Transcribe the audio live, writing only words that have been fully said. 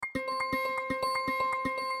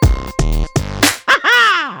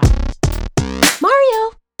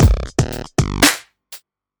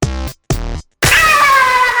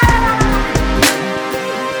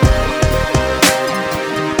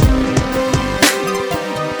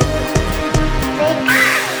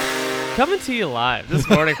Coming to you live this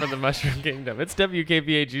morning from the Mushroom Kingdom. It's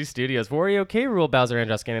WKBAG Studios. Wario K. Rule, Bowser, and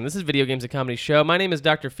Josh Gannon. This is Video Games, a Comedy Show. My name is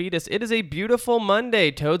Dr. Fetus. It is a beautiful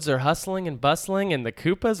Monday. Toads are hustling and bustling, and the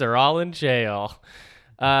Koopas are all in jail.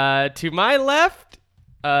 To my left,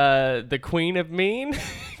 the Queen of Mean.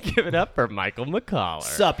 Give it up for Michael McCollar.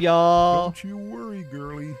 Sup, y'all? Don't you worry,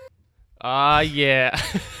 girlie. Yeah.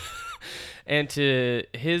 And to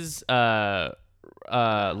his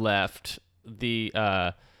left, the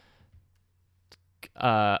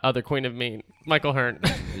other Queen of Mean, Michael Hearn.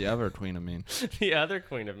 The other Queen of Mean. The other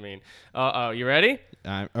Queen of Mean. You ready?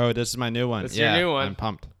 This is my new one. This is your new one. I'm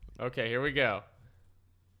pumped. Okay, here we go.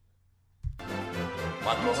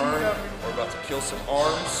 Michael Hearn, we're about to kill some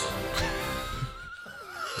arms.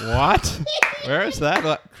 What? Where is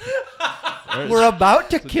that? We're about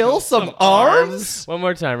to kill some arms? One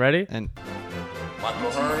more time, ready? And Michael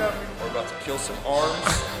Hearn, we're about to kill some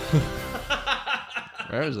arms.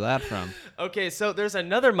 where is that from? Okay, so there's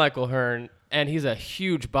another Michael Hearn, and he's a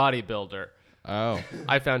huge bodybuilder. Oh,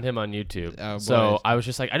 I found him on YouTube. Oh, so boy. I was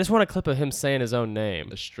just like, I just want a clip of him saying his own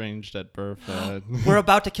name. estranged at birth. We're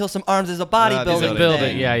about to kill some arms as a bodybuilding He's a Build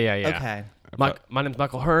thing. it. Yeah. Okay. My name's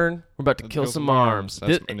Michael Hearn. We're about to kill some arms.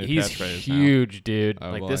 That's my new He's catchphrase now. huge, dude. Oh,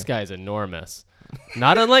 like, boy. this guy's enormous.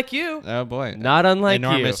 Not unlike you. Oh boy. Not unlike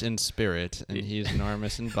enormous you. in spirit, and he's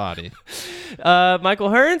enormous in body. Michael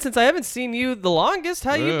Hearn, since I haven't seen you the longest,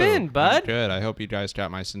 how you Ooh, been, I'm bud? good. I hope you guys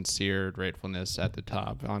got my sincere gratefulness at the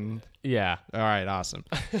top. Yeah. All right, awesome.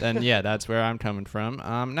 Then yeah, that's where I'm coming from.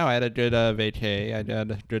 No, I had a good vacay. I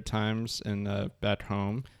had good times back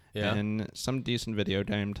home. Yeah. And some decent video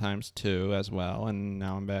game times too, as well. And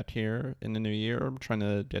now I'm back here in the new year. I'm trying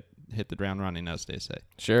to hit the ground running, as they say.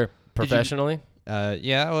 Sure. Professionally?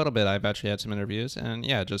 Yeah, a little bit. I've actually had some interviews, and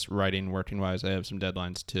yeah, just writing, working-wise, I have some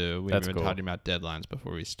deadlines too. We've That's been cool. talking about deadlines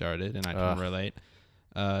before we started, and I can relate.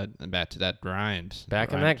 Back to that grind.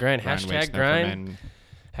 Back in that grind. waits Hashtag never grind. men.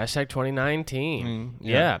 Hashtag 2019.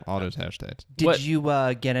 Yeah, Yeah. all those hashtags. Did What- you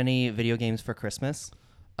get any video games for Christmas?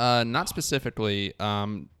 Not specifically.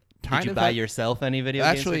 Did you buy yourself any video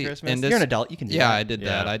games Actually, for Christmas? in this- You're an adult. You can do Yeah, that. I did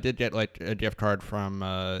that. Yeah. I did get like a gift card from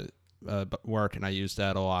work, and I used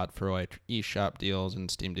that a lot for like eShop deals and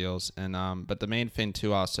Steam deals. And but the main thing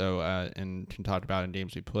too, also, and can talk about in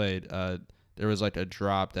games we played, there was like a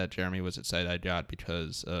drop that Jeremy was excited I got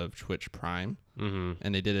because of Twitch Prime. Mm-hmm.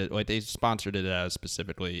 And they did it like they sponsored it as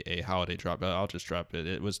specifically a holiday drop. But I'll just drop it.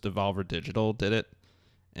 It was Devolver Digital did it,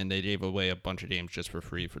 and they gave away a bunch of games just for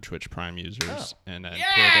free for Twitch Prime users. And that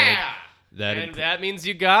included And that means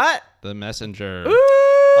you got... The Messenger.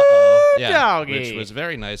 Ooh, Yeah, doggy. which was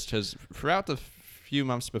very nice because throughout the few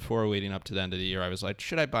months before leading up to the end of the year, I was like,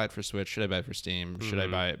 should I buy it for Switch? Should I buy it for Steam? Should I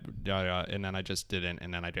buy it? And then I just didn't.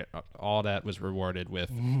 And then I did all that was rewarded with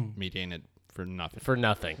me getting it for nothing. For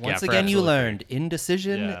nothing. Once Yeah, for again, you absolutely learned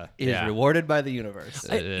indecision Yeah. is Yeah. rewarded by the universe.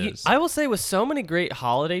 It is. I will say with so many great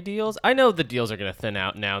holiday deals, I know the deals are going to thin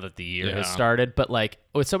out now that the year has Yeah. started, but like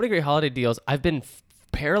with so many great holiday deals, I've been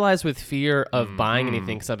paralyzed with fear of Mm-hmm. buying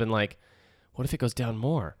anything because I've been like, what if it goes down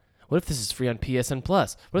more? What if this is free on PSN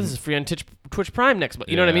Plus? What if this is free on Twitch Prime next month?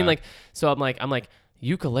 You know what I mean? Yeah. Like, so I'm like,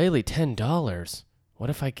 ukulele $10. What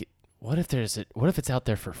if it's out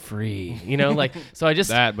there for free? You know, like, so I just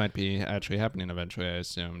That might be actually happening eventually, I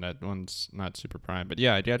assume. That one's not super prime. But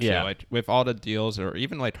yeah, I get Yeah. you. Like, with all the deals, or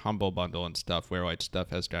even like Humble Bundle and stuff, where like stuff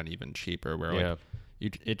has gotten even cheaper, where Yeah.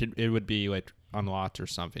 like it would be like unlocked or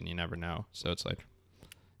something. You never know. So it's like,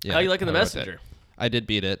 yeah. how you liking the I like that. Messenger? I did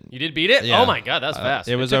beat it. You did beat it? Yeah. Oh my god, that was fast.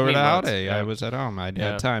 It was took over me the months. holiday. Yeah. I was at home. I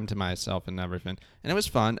Yeah. had time to myself and everything, and it was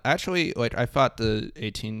fun. Actually, like I thought the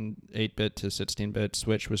 8-bit to 16-bit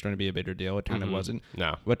switch was going to be a bigger deal. It kind of wasn't.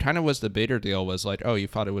 No. What kind of was the bigger deal was like, oh, you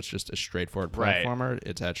thought it was just a straightforward Right. platformer.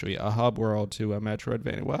 It's actually a hub world to a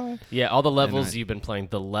Metroidvania. What? Yeah, all the levels I- you've been playing,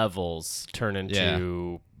 the levels turn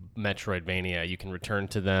into Metroidvania. You can return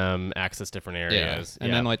to them, access different areas.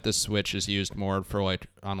 And then like the Switch is used more for like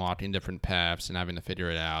unlocking different paths and having to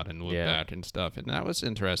figure it out and look Yeah. back and stuff. And that was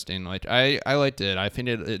interesting. Like I liked it. I think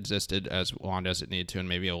it existed as long as it needed to and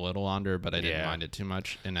maybe a little longer, but I didn't Yeah. mind it too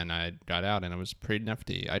much. And then I got out and it was pretty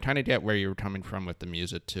nifty. I kind of get where you were coming from with the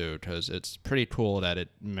music too, because it's pretty cool that it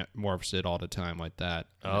morphs it all the time like that.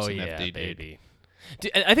 And Oh it's a yeah, nifty, dude. baby.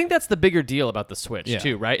 I think that's the bigger deal about the Switch Yeah.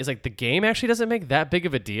 too, right? It's like the game actually doesn't make that big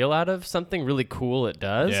of a deal out of something really cool it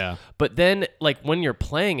does. Yeah. But then like when you're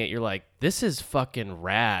playing it, you're like, this is fucking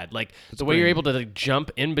rad. Like the way you're pretty- able to like,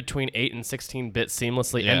 jump in between 8 and 16-bit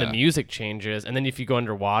seamlessly and the Yeah. music changes. And then if you go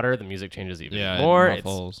underwater, the music changes even Yeah, it more.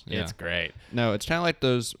 muffles. Yeah. It's great. No, it's kind of like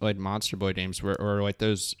those like Monster Boy games where, or like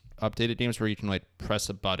those updated games where you can like press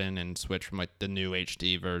a button and switch from like the new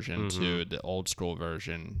HD version to the old school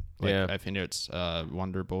version. Like, Yeah. I think it's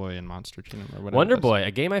Wonder Boy and Monster Kingdom or whatever. Wonder it was. Boy,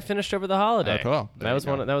 a game I finished over the holiday. Oh, cool. There That you was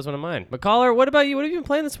go. one of mine. McCaller, what about you? What have you been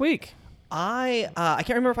playing this week? I can't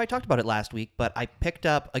remember if I talked about it last week, but I picked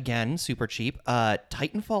up again, super cheap,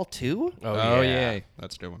 Titanfall 2. Oh yeah,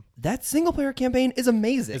 that's a good one. That single player campaign is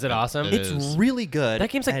amazing. Is it awesome? It It's is. really good.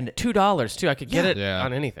 That game's like and $2 too. I could get Yeah. it Yeah.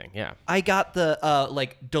 on anything. Yeah. I got the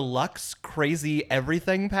like deluxe crazy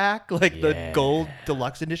everything pack, like the gold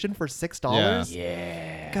deluxe edition for $6.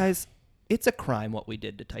 Yeah. Guys, it's a crime what we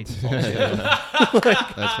did to Titanfall 2.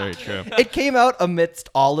 That's very true. It came out amidst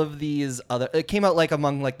all of these other. It came out like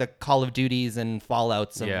among like the Call of Duties and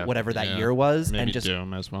Fallouts of Yeah. whatever that Yeah. year was, Maybe and just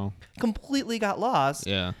Doom as well. completely got lost.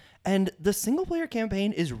 Yeah. And the single player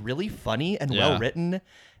campaign is really funny and Yeah. well written.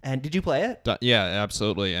 And did you play it? Yeah,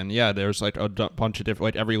 absolutely. And yeah, there's like a bunch of different,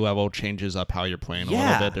 like every level changes up how you're playing a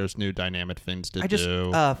Yeah. little bit. There's new dynamic things to I just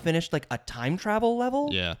do. finished like a time travel level.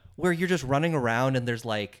 Yeah. Where you're just running around and there's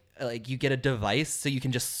like you get a device so you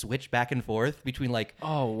can just switch back and forth between like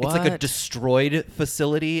Oh, it's like a what? destroyed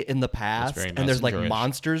facility in the past very and there's like Messenger-ish.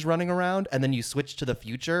 monsters running around and then you switch to the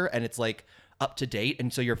future and it's like up to date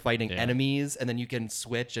and so you're fighting enemies and then you can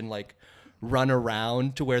switch and like run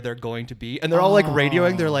around to where they're going to be and they're all like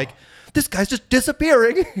radioing. They're like, this guy's just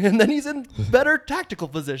disappearing and then he's in better tactical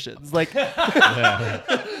positions. Like they're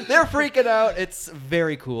freaking out. It's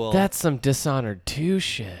very cool. That's some Dishonored 2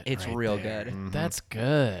 shit. It's right real there. good. That's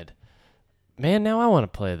good. Man, now I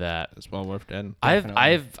want to play that. It's well worth it.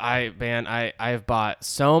 I've bought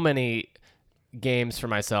so many games for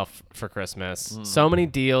myself for Christmas. So many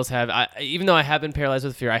deals even though I have been paralyzed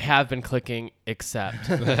with fear, I have been clicking accept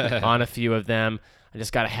on a few of them. I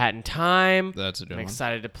just got a Hat in Time. That's a good I'm one.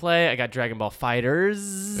 excited to play. I got Dragon Ball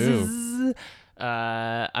Fighters. Ooh.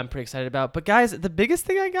 I'm pretty excited about. But guys, the biggest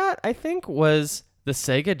thing I got, I think, was the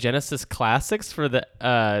Sega Genesis Classics for the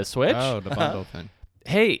Switch. Oh, the bundle thing.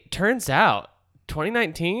 Hey, turns out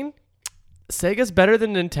 2019, Sega's better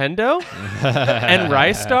than Nintendo, and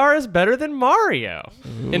Ristar is better than Mario.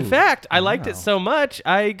 In fact, I liked it so much,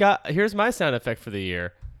 here's my sound effect for the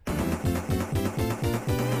year.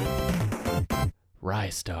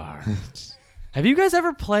 Ristar. Have you guys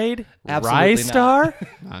ever played Absolutely Ristar?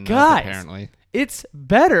 Not Guys, apparently. it's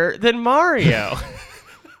better than Mario.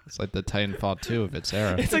 It's like the Titanfall 2 of its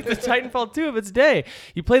era. It's like the Titanfall 2 of its day.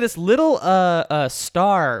 You play this little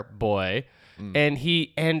star boy, and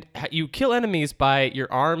you kill enemies by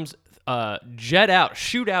your arms jet out,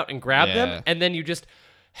 shoot out, and grab Yeah. them, and then you just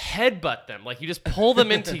headbutt them. Like you just pull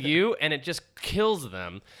them into you, and it just kills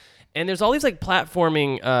them. And there's all these like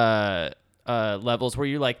platforming levels where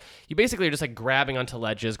you basically are just like grabbing onto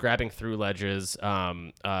ledges, grabbing through ledges,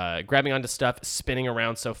 grabbing onto stuff, spinning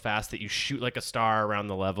around so fast that you shoot like a star around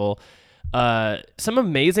the level. Some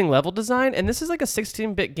amazing level design, and this is like a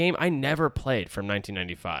 16-bit game I never played from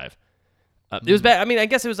 1995. It was bad. I mean, I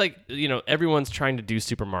guess it was like, everyone's trying to do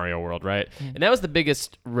Super Mario World, right? And that was the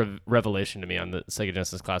biggest revelation to me on the Sega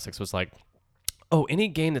Genesis Classics was like, oh, any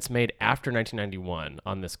game that's made after 1991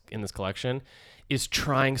 in this collection is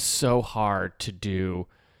trying so hard to do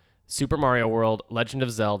Super Mario World, Legend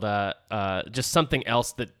of Zelda, just something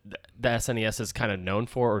else that the SNES is kind of known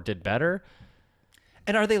for or did better.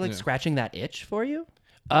 And are they like scratching that itch for you?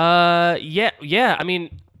 Yeah. I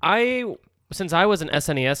mean, since I was an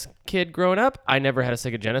SNES kid growing up, I never had a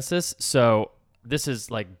Sega Genesis, so this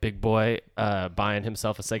is like big boy buying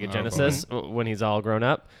himself a Sega Genesis when he's all grown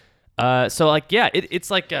up. So like, yeah,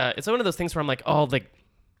 it's like it's one of those things where I'm like, oh, like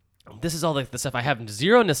this is all like the stuff I have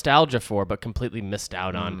zero nostalgia for, but completely missed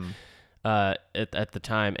out on at the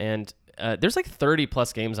time. And there's like 30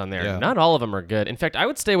 plus games on there. Yeah. Not all of them are good. In fact, I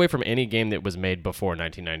would stay away from any game that was made before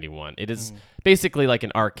 1991. It is basically like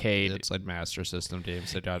an arcade. It's like Master System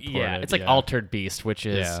games that got ported. Yeah, it's like Altered Beast, which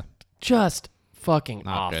is Yeah. just fucking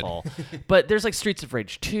Not good. awful. But there's like Streets of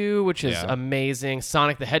Rage 2, which is Yeah. amazing.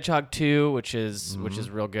 Sonic the Hedgehog 2, which is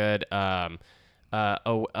real good.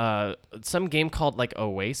 Some game called like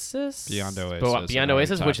Oasis. Beyond Oasis, Beyond I know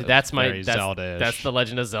Oasis, what which you're that's talking- my very Zelda-ish. that's the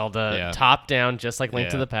Legend of Zelda Yeah. top down, just like Link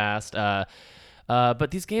to Yeah. the Past.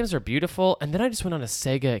 But these games are beautiful, and then I just went on a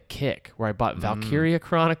Sega kick where I bought Valkyria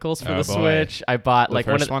Chronicles for Oh, the boy. Switch. I bought The like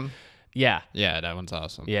first one. one? Yeah. Yeah, that one's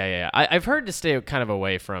awesome. Yeah. I've heard to stay kind of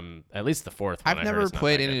away from at least the fourth one. I've I heard never it's not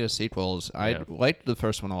played that any good. of the sequels. I Yeah. liked the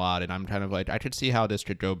first one a lot, and I'm kind of like, I could see how this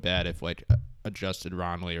could go bad if like adjusted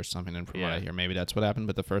wrongly or something. And from what Yeah. I hear, maybe that's what happened.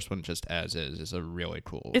 But the first one, just as is a really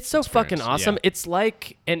cool. It's so fucking experience. awesome. Yeah. It's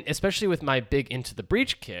like, and especially with my big Into the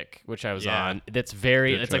Breach kick, which I was Yeah. on, that's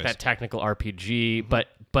very, Good it's like choice. that technical RPG, but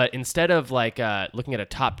but instead of like looking at a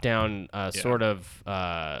top-down sort of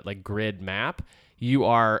like grid map, you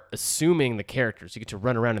are assuming the characters. You get to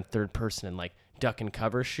run around in third person and like duck and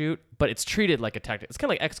cover shoot, but it's treated like a tactic. It's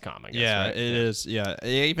kind of like XCOM, I guess. Yeah, right? it is. Yeah,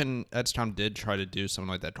 even XCOM did try to do something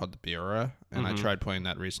like that called the Bureau, and I tried playing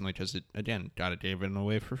that recently because it again got it given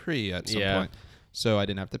away for free at some point, so I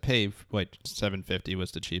didn't have to pay. Like $7.50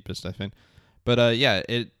 was the cheapest, I think. But yeah,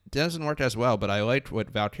 it doesn't work as well. But I liked what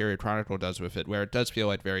Valkyria Chronicle does with it, where it does feel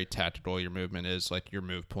like very tactical. Your movement is like your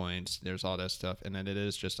move points. There's all that stuff, and then it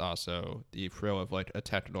is just also the thrill of like a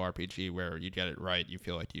tactical RPG where you get it right. You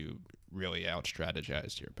feel like you really out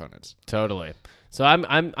strategize your opponents. Totally. So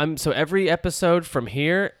I'm so every episode from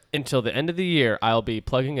here until the end of the year, I'll be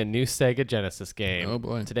plugging a new Sega Genesis game. Oh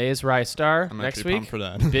boy. Today is Rystar. I'm Next actually week, pumped for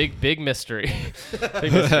that. big mystery.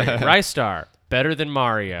 Big mystery. Rystar, better than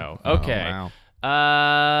Mario. Okay. Oh,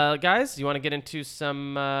 wow. Guys, you want to get into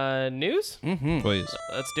some news? Please.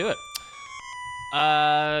 Let's do it.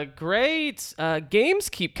 Great. Games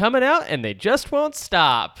keep coming out and they just won't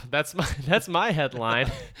stop. That's my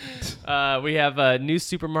headline. We have new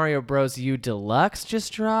Super Mario Bros. U Deluxe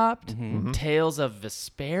just dropped. Tales of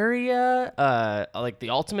Vesperia, like the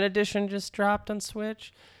Ultimate Edition, just dropped on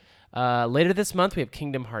Switch. Later this month, we have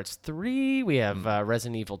Kingdom Hearts 3. We have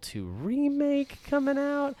Resident Evil 2 Remake coming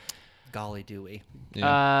out. Golly Dewey.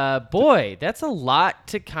 Boy, that's a lot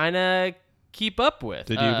to kind of keep up with.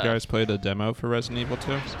 Did you guys play the demo for Resident Evil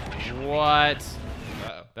 2? What?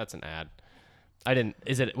 Uh-oh, that's an ad. I didn't.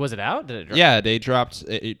 Was it out? Did it drop? Yeah, they dropped.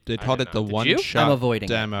 They called it the know. Did you? one-shot I'm avoiding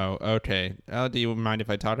it. demo. Okay. Do you mind if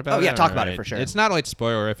I talk about it? Oh, yeah, talk about it Alright. for sure. It's not like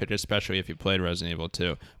spoilerific, especially if you played Resident Evil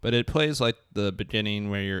 2. But it plays like the beginning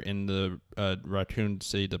where you're in the Raccoon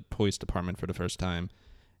City, the police department for the first time.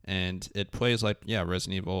 And it plays like,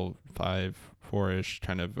 Resident Evil 5, 4-ish,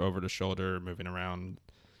 kind of over the shoulder, moving around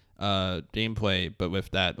gameplay, but with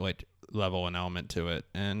that like level and element to it,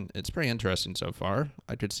 and it's pretty interesting so far.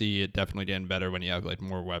 I could see it definitely getting better when you have like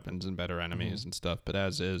more weapons and better enemies and stuff, but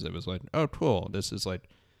as is, it was like, oh cool, this is like,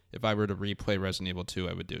 if I were to replay Resident Evil 2,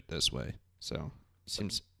 I would do it this way. So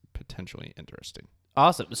seems potentially interesting.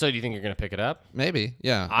 Awesome. So do you think you're going to pick it up? Maybe,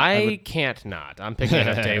 yeah. I can't not. I'm picking it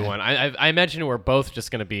up day one. I imagine we're both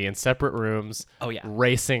just going to be in separate rooms. Oh, yeah.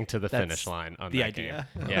 Racing to the That's finish line on the that idea.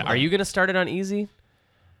 game. Yeah. Are you going to start it on easy?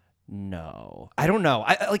 No, I don't know.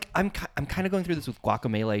 I'm kind of going through this with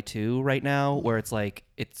Guacamelee 2 right now, where it's like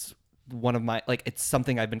it's one of my it's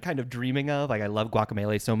something I've been kind of dreaming of. Like I love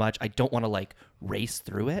Guacamelee so much, I don't want to like race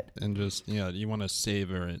through it. And just you want to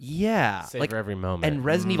savor it. Yeah, Savor every moment. And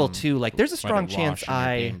Resident Evil 2, like there's a strong Let it chance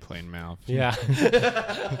wash in your gameplay mouth. Yeah.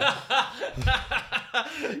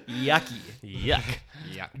 yucky.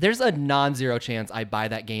 Yuck. There's a non-zero chance I buy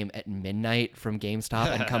that game at midnight from GameStop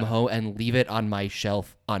and come home and leave it on my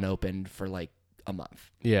shelf unopened for like a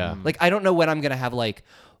month. Yeah. Like I don't know when I'm gonna have like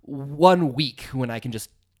 1 week when I can just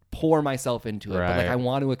pour myself into it, but like Right. I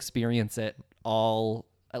want to experience it all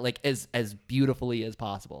like as beautifully as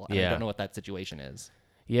possible. And I Yeah. don't know what that situation is.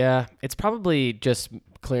 Yeah, it's probably just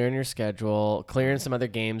clearing your schedule, clearing some other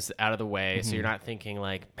games out of the way, so you're not thinking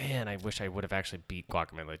like, man, I wish I would have actually beat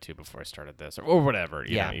Guacamelee 2 before I started this, or whatever.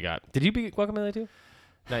 You Yeah. know, you got. Did you beat Guacamelee 2?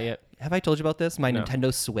 Not yet. Have I told you about this? My No.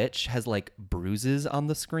 Nintendo Switch has like bruises on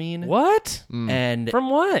the screen. What? And From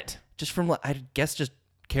what? just from I guess just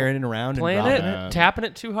carrying it around Playing and it? dropping it. Tapping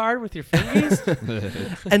it too hard with your fingers?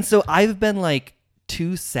 And so I've been like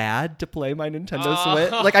too sad to play my Nintendo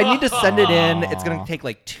Switch. Like I need to send it in. It's going to take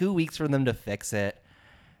like 2 weeks for them to fix it.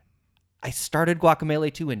 I started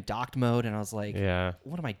Guacamelee 2 in docked mode and I was like, Yeah.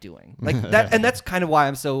 what am I doing? Like that, and that's kind of why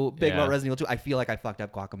I'm so big Yeah. about Resident Evil 2. I feel like I fucked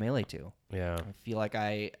up Guacamelee 2. Yeah. I feel like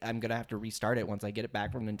I'm going to have to restart it once I get it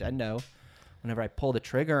back from Nintendo. Whenever I pull the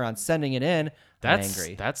trigger on sending it in, I'm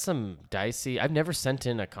angry. That's some dicey. I've never sent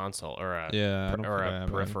in a console or a I don't or think I a have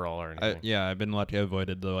peripheral or anything. I've been lucky. I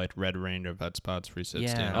avoided the like red range of hotspots, resets.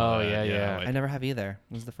 Yeah. and Oh, all that. yeah. like, I never have either.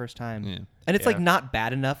 This is the first time. Yeah. And it's like Yeah. not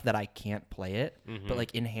bad enough that I can't play it, but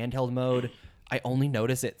like in handheld mode, I only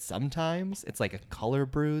notice it sometimes. It's like a color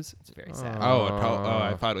bruise. It's very sad.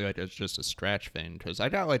 I thought like it was just a scratch thing because I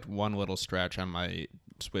got like one little scratch on my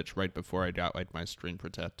Switch right before I got like my screen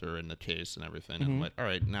protector and the case and everything. And I'm like, all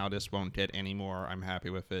right, now this won't get any more. I'm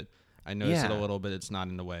happy with it. I notice it a Yeah. little bit. It's not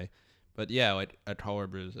in the way. But yeah, like a color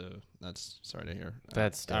bruise. That's sorry to hear.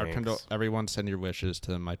 That stinks. Everyone send your wishes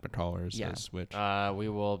to Mike McCullers. Yeah. Switch. We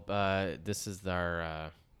will. This is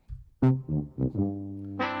our.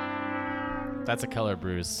 That's a color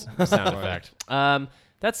bruise sound effect.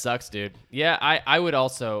 That sucks, dude. Yeah, I would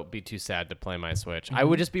also be too sad to play my Switch. I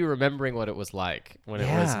would just be remembering what it was like when it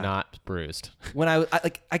was Yeah. not bruised. When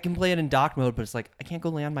I can play it in dock mode, but it's like I can't go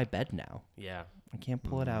lay on my bed now. Yeah. I can't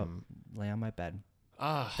pull it out. Lay on my bed.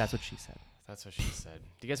 Ah, That's what she said. that's what she said.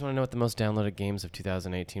 Do you guys want to know what the most downloaded games of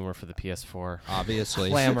 2018 were for the PS4? Obviously.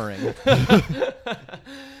 Clamoring.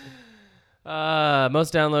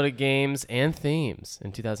 Most downloaded games and themes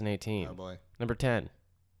in 2018. Oh boy. Number 10,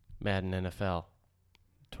 Madden NFL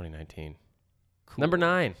 2019. Number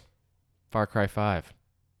 9, Far Cry 5.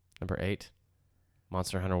 Number 8,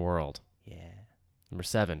 Monster Hunter World. Yeah. Number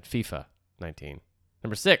 7, FIFA 19.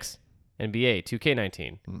 Number 6, NBA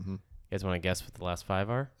 2K19. Mm-hmm. You guys want to guess what the last 5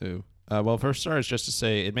 are? Ooh. Well, for starters, just to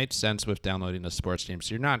say, it made sense with downloading the sports games.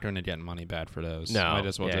 So you're not going to get money back for those. No. Might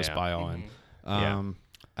as well Yeah, just yeah. buy all in. Yeah.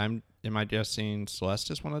 Am I guessing Celeste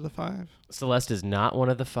is one of the 5? Celeste is not one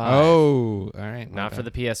of the 5. Oh, all right. Not for the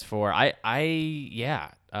PS4.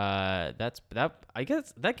 I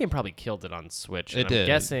guess that game probably killed it on Switch. It and did. I'm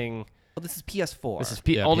guessing Well, this is PS4. this is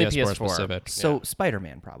Yeah, only PS4 PS4. specific. so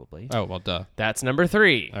Spider-Man probably. Oh, well, duh. That's number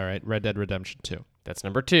 3. All right. Red Dead Redemption 2. That's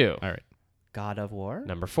number 2. All right. God of War.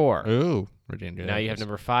 Number 4. Ooh. We're doing good. Now you have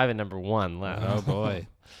number 5 and number 1 left. Oh, boy.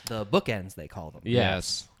 The bookends they call them.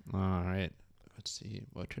 Yes. All right. Let's see.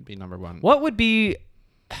 What could be number 1? What would be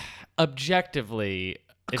objectively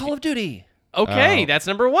Call of Duty. okay? Oh. That's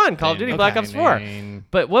number 1. Call of Duty Black Ops 4.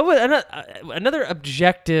 But what would another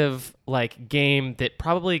objective like game that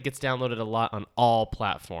probably gets downloaded a lot on all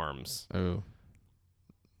platforms? Oh.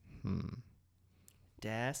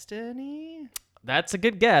 Destiny. That's a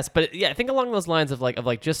good guess, but yeah, I think along those lines of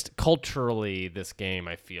like just culturally, this game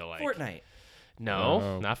I feel like Fortnite. No,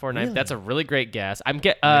 Oh. not Fortnite. Really? That's a really great guess.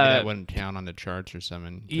 Maybe that wouldn't count on the charts or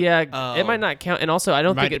something. Yeah, Oh. it might not count, and also I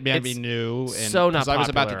don't Might think be it's new. And, so not 'cause I was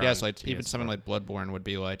about to popular guess, on like even PS4. something like Bloodborne would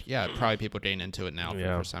be like, yeah, probably people getting into it now for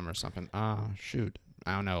Yeah. the first time or something. Oh shoot,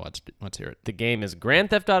 I don't know. Let's hear it. the game is Grand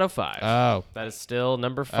Theft Auto 5. Oh That is still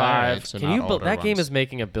number 5. right, so Can not you? older That game ones. is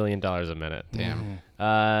making $1 billion a minute. damn.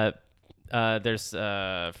 There's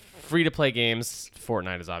free to play games.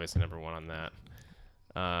 Fortnite is obviously number 1 on that.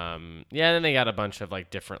 Yeah, then they got a bunch of like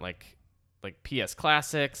different like PS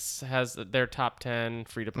Classics has their top 10.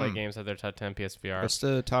 Free to play games have their top 10. PSVR. What's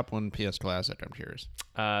the top one PS Classic? I'm curious.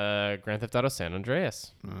 Grand Theft Auto San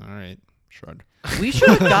Andreas. All right, shrugged. We should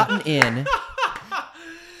have gotten in.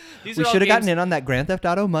 These We are all should have gotten games- in on that Grand Theft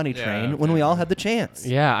Auto money train when we all had the chance.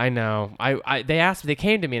 Yeah, I know. They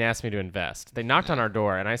came to me and asked me to invest. They knocked on our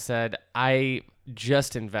door and I said, I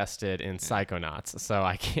just invested in Psychonauts, so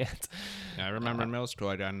I can't. Yeah, I remember in middle school,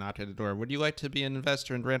 I got knocked at the door. Would you like to be an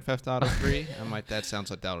investor in Grand Theft Auto 3? I'm like, that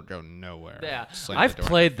sounds like that'll go nowhere. Yeah, Slam the I've door in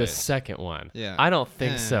played the the face. second one. Yeah. I don't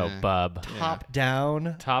think so, Eh. bub. Top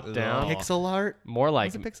down. Top down, Ugh. Pixel art. more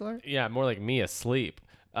like Was it pixel art? yeah, more like me asleep.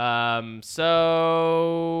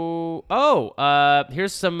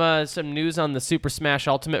 Here's some news on the Super Smash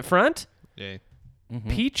Ultimate front. Yay.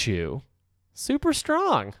 Pichu, super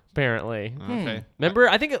strong apparently. Okay. Remember,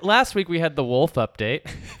 I think last week we had the Wolf update.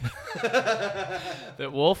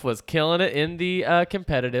 That Wolf was killing it in the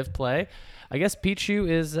competitive play. I guess Pichu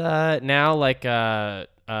is now like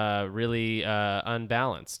really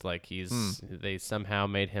unbalanced. Like they somehow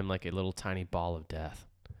made him like a little tiny ball of death.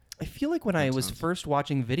 I feel like when I was first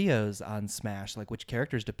watching videos on Smash, like which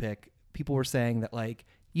characters to pick, people were saying that like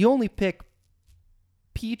you only pick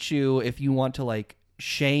Pichu if you want to like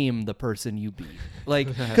shame the person you beat, like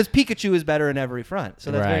because Pikachu is better in every front.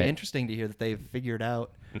 So that's Right. very interesting to hear that they've figured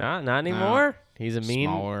out. Not anymore. He's a mean.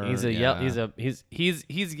 Smaller, he's a yeah.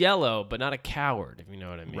 he's yellow, but not a coward. If you know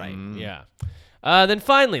what I mean. Right. Yeah. Then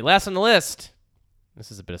finally, last on the list.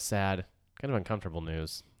 This is a bit of sad, kind of uncomfortable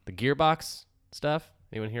news. The Gearbox stuff.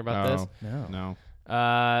 Anyone hear about this? No.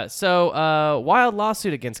 No. Wild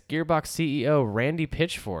lawsuit against Gearbox CEO Randy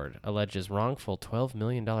Pitchford alleges wrongful $12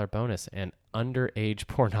 million bonus and underage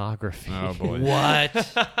pornography. Oh boy. What?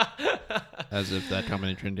 As if that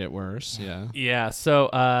company couldn't get worse. Yeah. Yeah. So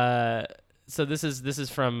this is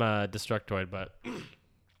from Destructoid, but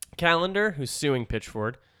Calendar, who's suing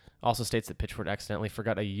Pitchford, also states that Pitchford accidentally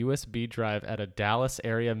forgot a USB drive at a Dallas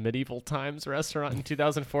area medieval times restaurant in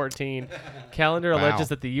 2014. Calendar Wow. alleges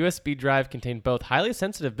that the USB drive contained both highly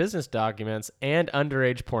sensitive business documents and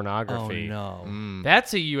underage Oh pornography. no.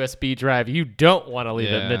 That's a USB drive you don't want to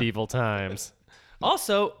leave at Yeah. medieval times.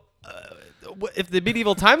 Also, if the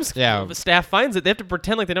medieval times Yeah. staff finds it, they have to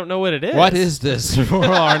pretend like they don't know what it is. What is this? For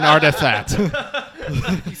an artifact.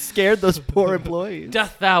 You scared those poor employees.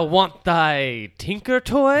 Doth thou want thy tinker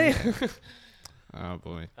toy? Oh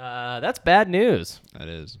boy. That's bad news. That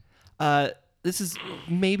is. This is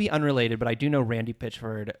maybe unrelated, but I do know Randy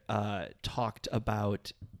Pitchford talked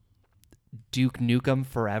about Duke Nukem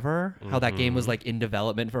Forever, how that game was like in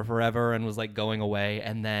development for forever and was like going away,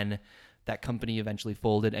 and then that company eventually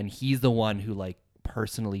folded, and he's the one who like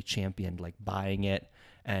personally championed like buying it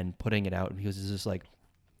and putting it out, and he was just like,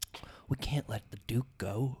 we can't let the Duke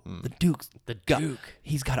go. The Duke.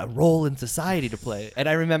 He's got a role in society to play. And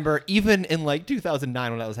I remember even in like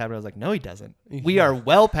 2009 when that was happening, I was like, no, he doesn't. We are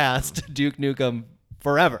well past Duke Nukem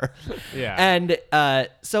forever. Yeah. And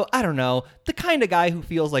so I don't know. The kind of guy who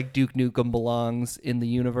feels like Duke Nukem belongs in the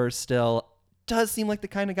universe still does seem like the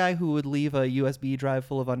kind of guy who would leave a USB drive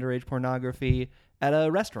full of underage pornography at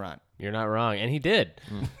a restaurant. You're not wrong, and he did.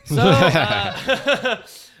 So, no,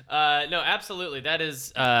 absolutely. That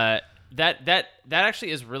is that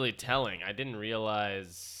actually is really telling. I didn't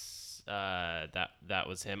realize that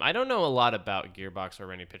was him. I don't know a lot about Gearbox or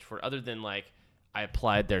Randy Pitchford other than like I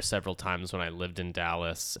applied there several times when I lived in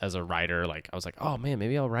Dallas as a writer. Like I was like, oh man,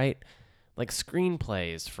 maybe I'll write like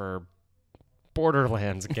screenplays for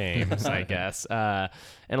Borderlands games, I guess. And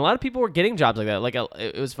a lot of people were getting jobs like that. Like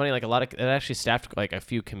it was funny. Like it actually staffed like a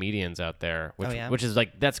few comedians out there, which is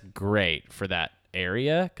like that's great for that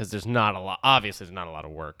area because there's not a lot. Obviously, there's not a lot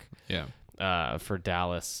of work. Yeah. For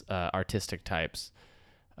Dallas artistic types.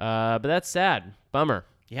 But that's sad. Bummer.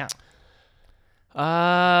 Yeah.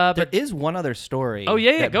 But There is one other story. Oh,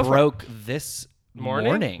 yeah, that go for it. broke this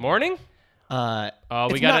morning. Morning? Oh,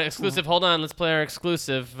 We got an exclusive. Hold on, let's play our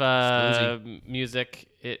exclusive music.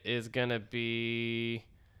 It is gonna be,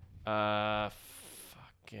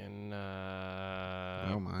 fucking.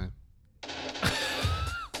 Oh my.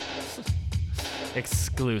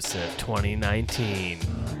 Exclusive 2019.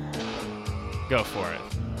 Go for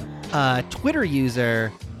it. Twitter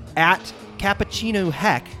user at Cappuccino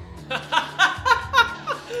Heck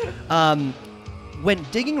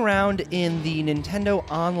went digging around in the Nintendo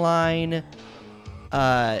Online,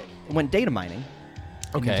 went data mining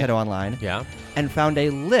in Okay. Nintendo Online, Yeah. and found a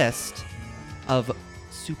list of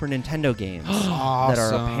Super Nintendo games that are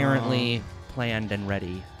Awesome. apparently planned and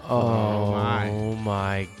ready. Oh my.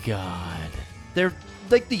 my god. They're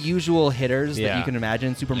like the usual hitters that Yeah. you can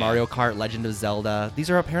imagine. Super Mario Kart, Legend of Zelda. These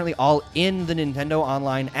are apparently all in the Nintendo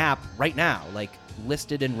Online app right now, like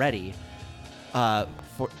listed and ready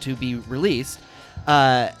to be released.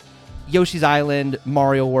 Yoshi's Island,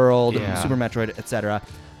 Mario World, Yeah. Super Metroid, etc.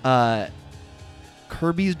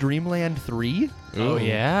 Kirby's Dream Land 3. Oh Ooh.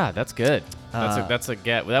 yeah, that's good. That's a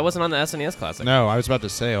get. That wasn't on the SNES Classic. No, I was about to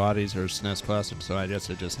say a lot of these are SNES classics, so I guess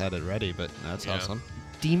I just had it ready, but that's Yeah. awesome.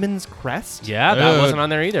 Demon's Crest. Yeah, that Uh, wasn't on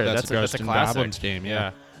there either. that's a a Ghosts and classic Goblins game,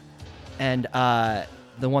 yeah. And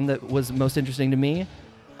the one that was most interesting to me,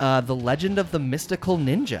 The Legend of the Mystical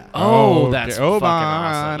Ninja. Oh, Oh, that's okay. Oh,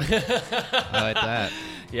 fucking awesome. I like that.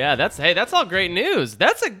 Yeah, that's all great news.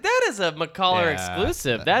 That is a McCollar Yeah,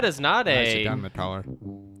 exclusive. That is not Nicely a. done, McCollar.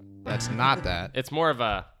 That's not that. It's more of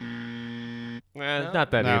a.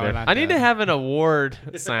 Not that No, either. not I need that. to have an award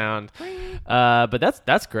sound. But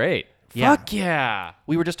that's great. Yeah. Fuck yeah.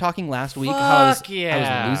 We were just talking last week how I was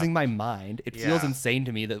yeah. losing my mind. It feels Yeah. insane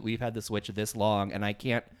to me that we've had the Switch this long and I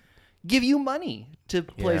can't give you money to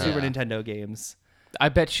play Yeah. Super Nintendo games. I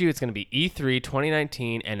bet you it's going to be E3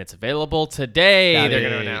 2019 and it's available today. That'd They're be-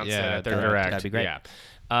 going to announce yeah, it at their that'd- direct. that'd be great. Yeah.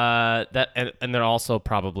 And they'll also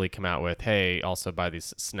probably come out with, hey, also buy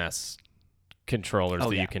these SNES controllers Oh,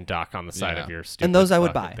 that yeah. you can dock on the side Yeah. of your stupid And those I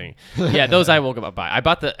would fucking buy. thing. Yeah, those I will buy. I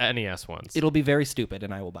bought the NES ones. It'll be very stupid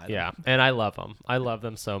and I will buy them. Yeah, and I love them. I love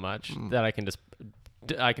them so much that I can just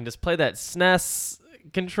play that SNES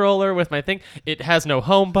controller with my thing. It has no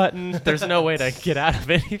home button. There's no way to get out of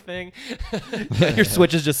anything. Your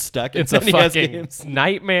Switch is just stuck. It's in a NES fucking games.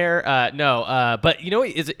 nightmare. But you know what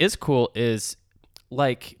is cool is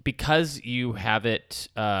like because you have it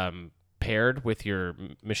paired with your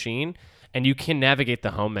machine and you can navigate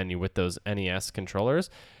the home menu with those NES controllers.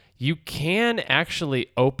 You can actually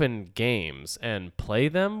open games and play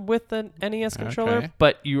them with the NES controller, Okay.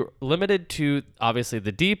 but you're limited to obviously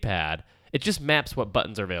the D-pad. It just maps what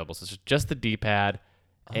buttons are available. So it's just the D-pad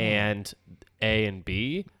and A and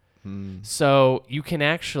B. So you can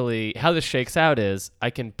actually, how this shakes out is I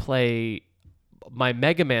can play my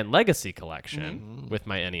Mega Man Legacy collection with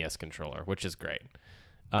my NES controller, which is great.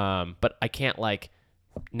 But I can't like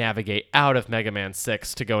navigate out of Mega Man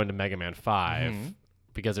 6 to go into Mega Man 5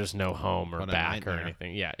 because there's no home or What a back or nightmare.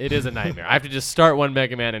 anything. Yeah, it is a nightmare. I have to just start one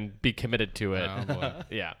Mega Man and be committed to it. Oh, boy.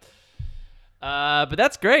 Yeah. But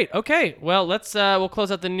that's great. Okay, well let's we'll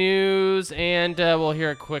close out the news and we'll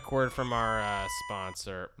hear a quick word from our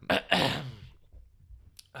sponsor. I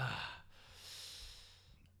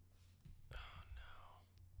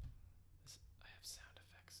have sound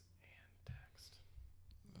effects and text.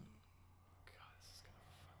 God, this is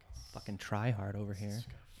gonna Fucking try hard over here.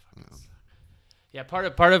 Yeah,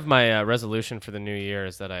 part of my resolution for the new year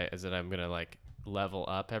is that I'm gonna like level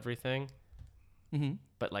up everything.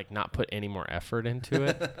 but like not put any more effort into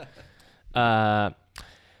it.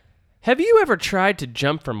 Have you ever tried to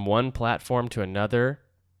jump from one platform to another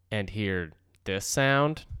and hear this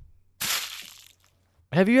sound?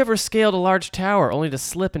 Have you ever scaled a large tower only to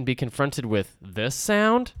slip and be confronted with this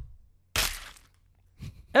sound?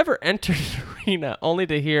 Ever entered an arena only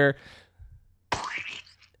to hear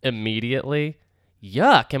immediately?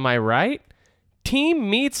 Yuck, am I right? Team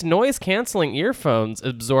Meat's noise-canceling earphones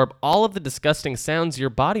absorb all of the disgusting sounds your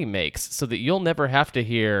body makes so that you'll never have to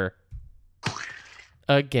hear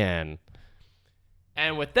again.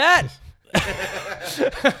 And with that,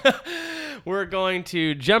 we're going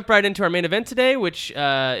to jump right into our main event today, which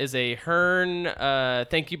is a Hearn.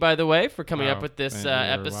 Thank you, by the way, for coming up with this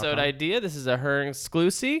episode welcome. idea. This is a Hearn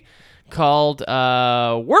exclusive called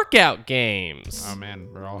Workout Games. Oh man,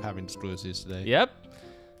 we're all having exclusives today. Yep.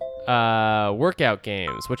 Workout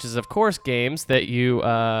games, which is, of course, games that you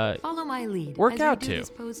Follow my lead. work as out we do to. this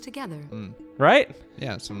pose together. right?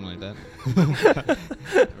 Yeah, something like that.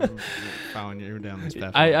 I'm following you down this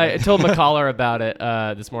path. I told McCollar about it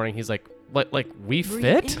this morning. He's like we Breathe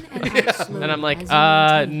fit? in and out slowly And I'm like, as you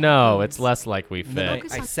maintain no, balance. it's less like we And then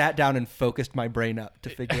fit. I sat down and focused my brain up to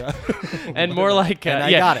figure out. And more like, And I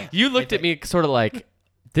yeah, got it. you looked at me sort of like,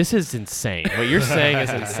 this is insane. What you're saying is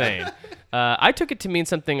insane. I took it to mean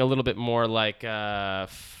something a little bit more like, what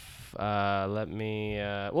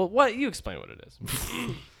you explain what it is.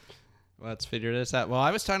 Let's figure this out. Well,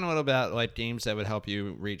 I was talking a little about like games that would help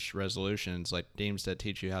you reach resolutions, like games that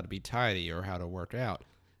teach you how to be tidy or how to work out.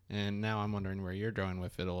 And now I'm wondering where you're going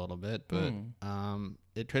with it a little bit, but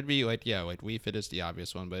it could be like Wii Fit is the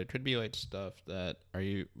obvious one, but it could be like stuff that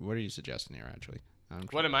what are you suggesting here actually?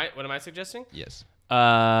 What am I suggesting? Yes.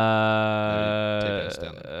 I Take us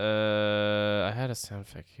down had a sound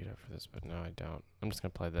effect queued up for this, but no, I don't. I'm just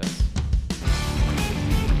gonna play this.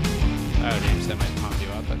 Oh, games that might pump you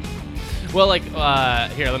up. But Well, like,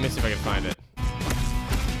 here, let me see if I can find it.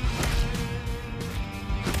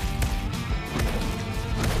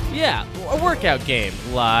 Yeah, a workout game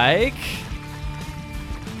like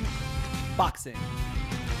Boxing.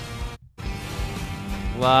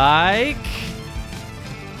 like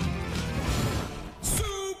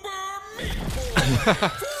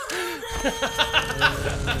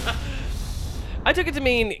I took it to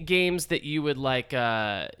mean games that you would like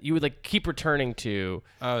keep returning to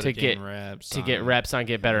to get gain reps to get reps on,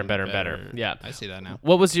 get better and better and better. better. Yeah. I see that now.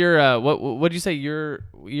 What was your what did you say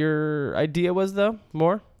your idea was though?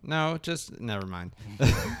 More? No, just never mind.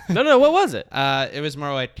 No, what was it? It was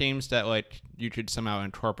more like games that like you could somehow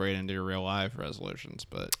incorporate into your real life resolutions,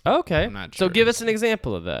 but Okay. I'm not So sure. give us an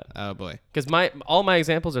example of that. oh boy. Because all my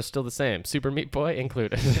examples are still the same. Super Meat Boy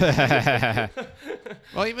included.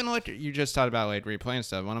 Well, even like you just thought about like replaying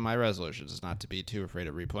stuff. One of my resolutions is not to be too afraid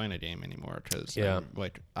of replaying a game anymore because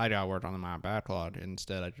like I gotta work on my backlog.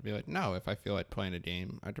 Instead, I could be like, no, if I feel like playing a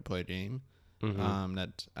game, I could play a game.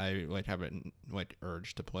 That I like have a like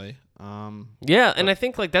urge to play. Yeah, and I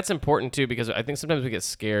think like that's important too because I think sometimes we get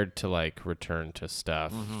scared to like return to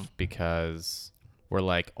stuff because we're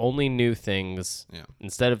like only new things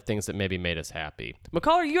instead of things that maybe made us happy.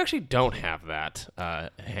 McCollar, you actually don't have that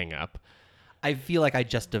hang up. I feel like I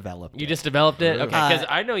just developed You it. just developed it? Okay, because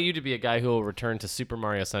I know you to be a guy who will return to Super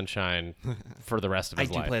Mario Sunshine for the rest of I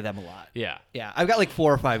his do life. play them a lot. Yeah. Yeah, I've got like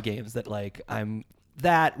 4 or 5 games that like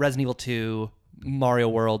Resident Evil 2, Mario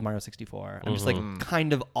World, Mario 64. I'm just like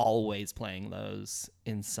kind of always playing those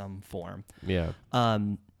in some form. Yeah.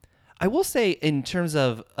 I will say in terms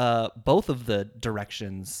of both of the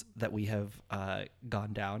directions that we have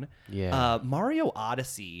gone down, Mario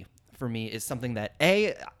Odyssey for me is something that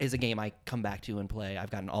is a game I come back to and play. I've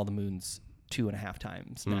gotten all the moons 2.5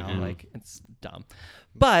 times now. Like it's dumb.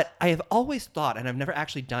 But I have always thought, and I've never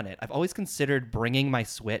actually done it, I've always considered bringing my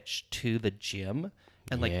Switch to the gym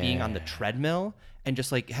and like being on the treadmill and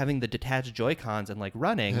just like having the detached Joy-Cons and like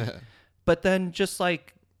running, but then just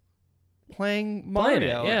like playing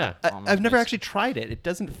Mario. yeah. I've never actually tried it. It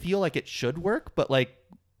doesn't feel like it should work, but like,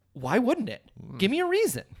 why wouldn't it? Give me a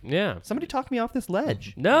reason. Yeah. Somebody talk me off this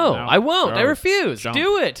ledge. No, I won't. I Go. refuse. Jump.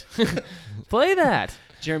 Do it. Play that.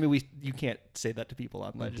 Jeremy, you can't say that to people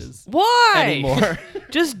on ledges Why? anymore.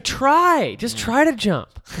 Just try. Just try to jump.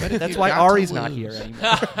 That's why got to Ari's not lose. here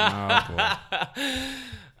anymore. Oh boy.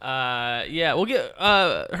 Yeah, we'll get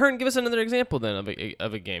Hearn. Give us another example then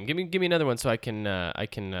of a game. Give me another one so I can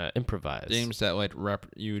improvise. Games that like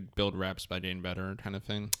you build reps by getting better kind of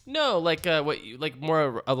thing. No, like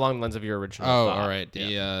more along the lines of your original. Oh, thought. all right.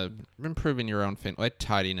 The improving your own thing, like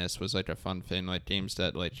tidiness, was like a fun thing. Like games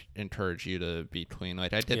that like encourage you to be clean.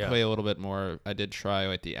 Like I did play a little bit more. I did try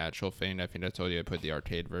like the actual thing. I think I told you I played the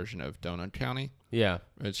arcade version of Donut County. Yeah.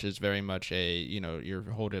 which is very much a, you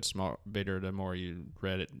hold it small bigger the more you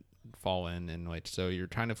read it fall in, and like so you're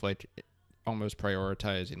kind of like almost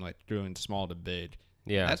prioritizing like doing small to big.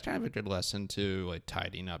 Yeah. That's kind of a good lesson to like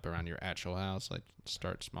tidying up around your actual house. Like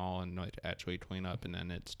start small and like actually clean up, and then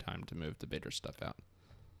it's time to move the bigger stuff out.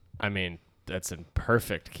 I mean, that's in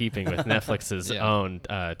perfect keeping with Netflix's Yeah. own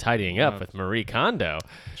tidying up with Marie Kondo.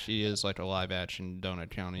 She is like a live action Donut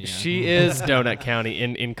County. Yeah. She is Donut County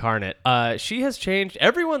incarnate. She has changed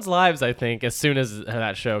everyone's lives, I think, as soon as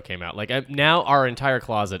that show came out. Like now our entire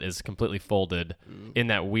closet is completely folded in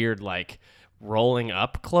that weird like rolling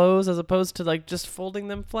up clothes as opposed to like just folding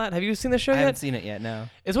them flat. Have you seen the show I yet? haven't seen it yet. No.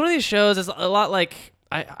 It's one of these shows. It's a lot like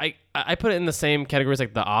I put it in the same categories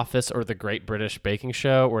like The Office or The Great British Baking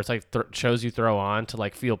Show, where it's like shows you throw on to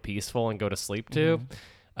like feel peaceful and go to sleep to.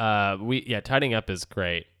 Tidying up is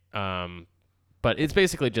great. But it's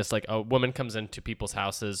basically just like a woman comes into people's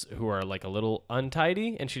houses who are like a little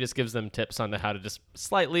untidy, and she just gives them tips on how to just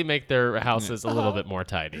slightly make their houses a little bit more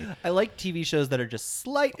tidy. I like TV shows that are just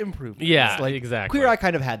slight improvements. Yeah, like, exactly. Queer Eye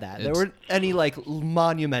kind of had that. There It's- weren't any like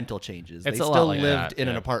monumental changes. It's They a lot still like lived that, in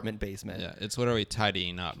an yeah. apartment basement. Yeah, it's literally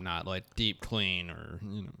tidying up, not like deep clean or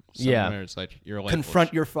Yeah. somewhere it's like your life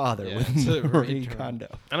Confront your father Yeah, with it's a Marie return. Kondo.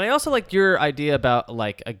 And I also like your idea about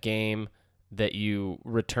like a game that you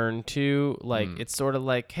return to. Like it's sort of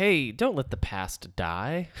like, hey, don't let the past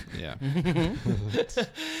die. Yeah.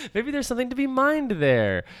 Maybe there's something to be mined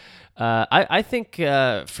there. I think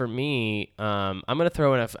for me, I'm gonna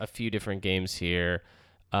throw in a few different games here.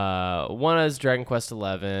 One is Dragon Quest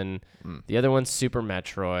XI, the other one's Super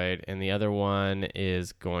Metroid, and the other one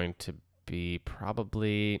is going to be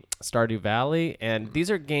probably Stardew Valley. And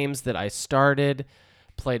these are games that I started,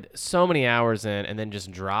 played so many hours in, and then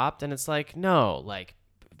just dropped. And it's like, no, like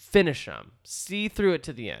finish them, see through it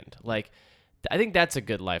to the end. Like, I think that's a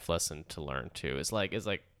good life lesson to learn too. Is like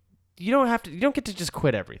you don't get to just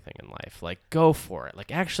quit everything in life. Like, go for it.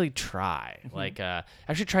 Like, actually try. Like,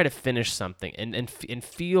 actually try to finish something and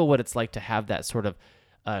feel what it's like to have that sort of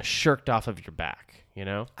shirked off of your back. You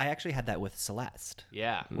know? I actually had that with Celeste,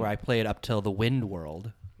 Yeah. where I played up till the Wind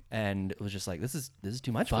World, and it was just like, this is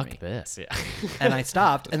too much for Fuck me. this. Yeah. And I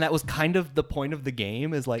stopped, and that was kind of the point of the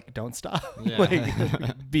game, is like, don't stop.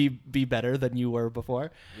 Like, be better than you were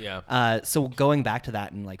before. Yeah. So going back to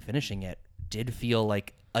that and like finishing it did feel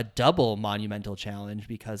like a double monumental challenge,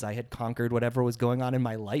 because I had conquered whatever was going on in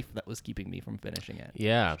my life that was keeping me from finishing it.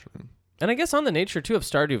 Yeah. And I guess on the nature too of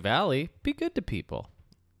Stardew Valley, be good to people.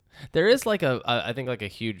 There is like I think like a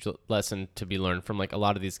huge lesson to be learned from like a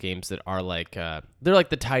lot of these games that are like they're like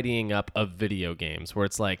the tidying up of video games, where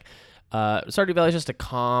it's like Stardew Valley is just a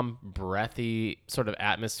calm, breathy, sort of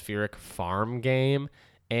atmospheric farm game,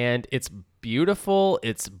 and it's beautiful,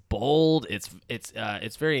 it's bold, it's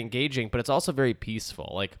very engaging, but it's also very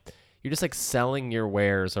peaceful. Like, you're just like selling your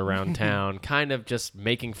wares around town, kind of just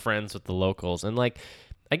making friends with the locals. And like,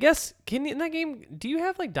 I guess, in that game, do you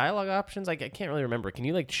have like dialogue options? Like, I can't really remember. Can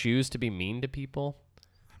you like choose to be mean to people?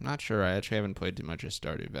 I'm not sure. I actually haven't played too much of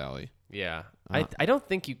Stardew Valley. Yeah, I don't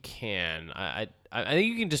think you can. I think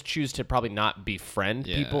you can just choose to probably not befriend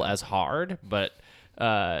people as hard, but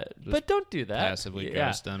don't do that. Passively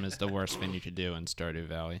ghost them is the worst thing you could do in Stardew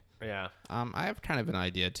Valley. Yeah. I have kind of an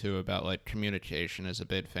idea too about like communication is a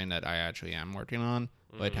big thing that I actually am working on,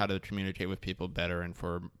 like how to communicate with people better and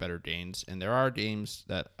for better games. And there are games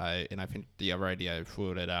that I think the other idea I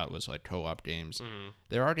floated out was like co-op games.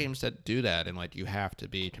 There are games that do that, and like you have to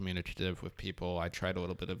be communicative with people. I tried a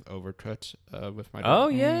little bit of Overcooked with my Oh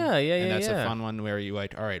yeah, and that's yeah. a fun one where you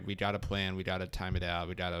like, all right, we got a plan, we got to time it out,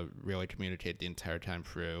 we got to really communicate the entire time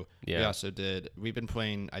through. Yeah. We've been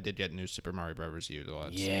playing, I did get new Super Mario Brothers U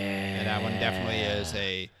lots. Yeah. And that one definitely is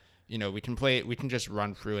we can just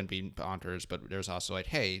run through and be bonkers, but there's also like,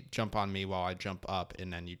 hey, jump on me while I jump up,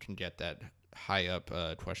 and then you can get that high up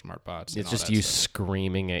question mark bots. It's and all just that you stuff.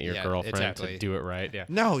 screaming at your Yeah, girlfriend to exactly. do it right. Yeah.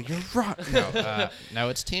 No, you're wrong. No,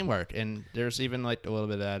 it's teamwork, and there's even like a little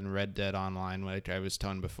bit of that in Red Dead Online, like I was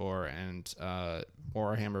telling before, and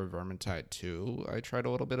Warhammer Vermintide 2, I tried a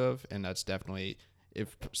little bit of, and that's definitely,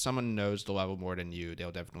 if someone knows the level more than you,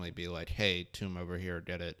 they'll definitely be like, hey, Tomb over here,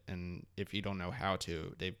 get it. And if you don't know how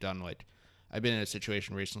to, they've done like, I've been in a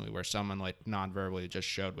situation recently where someone like non-verbally just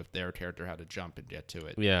showed with their character how to jump and get to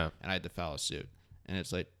it. Yeah. And I had to follow suit. And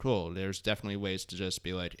it's like, cool, there's definitely ways to just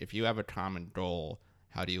be like, if you have a common goal,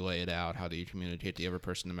 how do you lay it out? How do you communicate to the other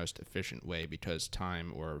person the most efficient way? Because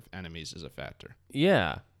time or enemies is a factor.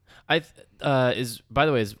 Yeah. By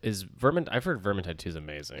the way, is Vermintide? I've heard Vermintide 2 is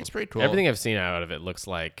amazing. It's pretty cool. Everything I've seen out of it looks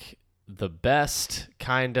like the best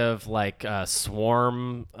kind of like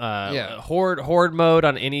swarm Yeah. horde mode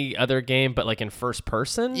on any other game, but like in first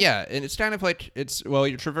person. Yeah, and it's kind of like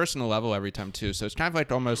you're traversing the level every time too, so it's kind of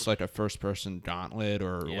like almost like a first-person Gauntlet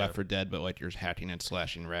or Yeah. Left 4 Dead, but like you're hacking and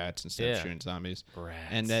slashing rats instead of Yeah. shooting zombies. Rats.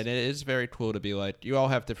 And that it is very cool to be like, you all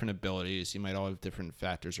have different abilities, you might all have different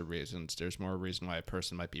factors or reasons. There's more reason why a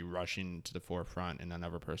person might be rushing to the forefront, and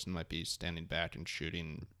another person might be standing back and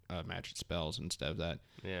shooting magic spells instead of that.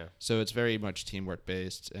 Yeah. So it's very much teamwork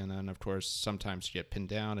based, and then of course sometimes you get pinned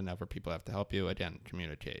down and other people have to help you. Again,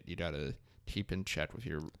 communicate. You gotta keep in check with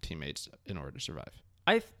your teammates in order to survive.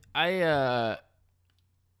 Oh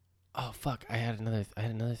fuck! I had another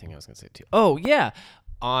thing I was gonna say too. Oh yeah.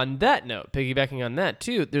 On that note, piggybacking on that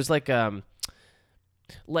too, there's like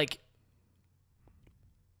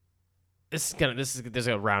there's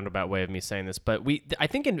a roundabout way of me saying this, but I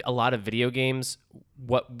think in a lot of video games,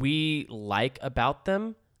 what we like about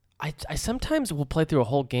them, I sometimes will play through a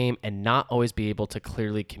whole game and not always be able to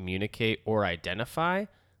clearly communicate or identify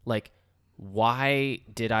like why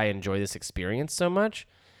did I enjoy this experience so much,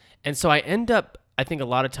 and so I end up, I think, a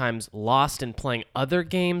lot of times lost in playing other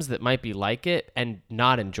games that might be like it and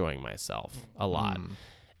not enjoying myself a lot. And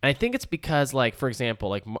I think it's because, like, for example,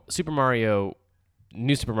 like New Super Mario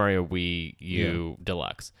Wii U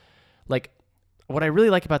Deluxe. Like, what I really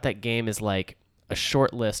like about that game is like a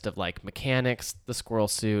short list of like mechanics, the squirrel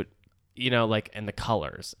suit, like, and the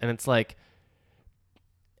colors. And it's like,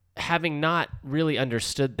 having not really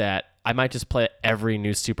understood that, I might just play every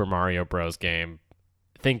new Super Mario Bros. Game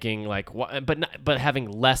thinking like, but having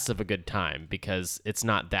less of a good time because it's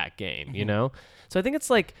not that game, So I think it's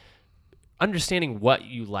like understanding what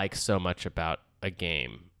you like so much about a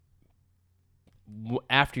game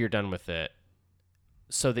after you're done with it,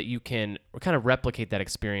 so that you can kind of replicate that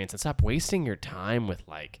experience and stop wasting your time with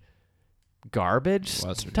like garbage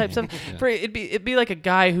type stuff. Yeah. It'd be like a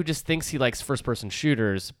guy who just thinks he likes first person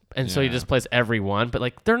shooters, and so he Yeah. just plays every one, but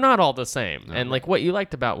like they're not all the same. And like what you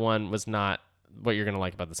liked about one was not what you're gonna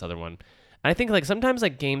like about this other one. And I think like sometimes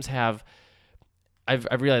like games have,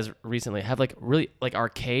 I've realized recently, have like really like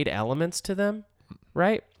arcade elements to them,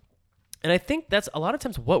 right? And I think that's a lot of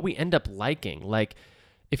times what we end up liking. Like,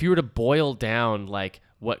 if you were to boil down like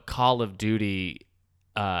what Call of Duty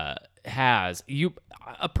has,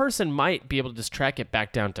 a person might be able to just track it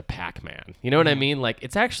back down to Pac-Man. You know what I mean? Like,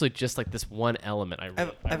 it's actually just like this one element I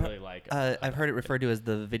really like. I've heard it referred to as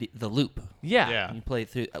the loop. Yeah. You play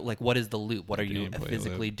through like, what is the loop? What are you gameplay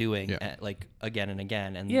physically loop. doing Yeah. like again and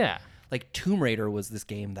again? And Yeah. like Tomb Raider was this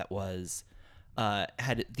game that was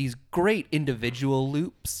had these great individual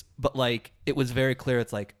loops, but like it was very clear.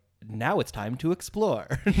 It's like, now it's time to explore.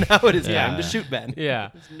 Now it is time to shoot men. Yeah.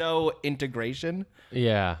 There's no integration.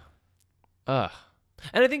 Yeah. And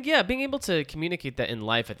I think, being able to communicate that in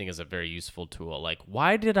life, I think, is a very useful tool. Like,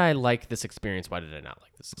 why did I like this experience? Why did I not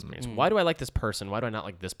like this experience? Why do I like this person? Why do I not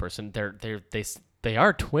like this person? They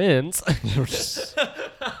are twins.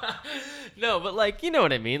 No, but like, you know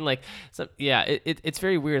what I mean? Like, so, yeah, it's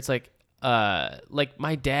very weird. It's like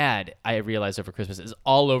my dad, I realized over Christmas, is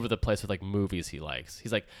all over the place with like movies he likes.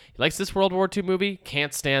 He's like, he likes this World War II movie,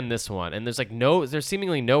 can't stand this one. And there's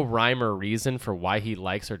seemingly no rhyme or reason for why he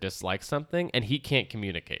likes or dislikes something, and he can't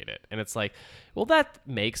communicate it. And it's like, well, that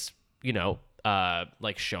makes,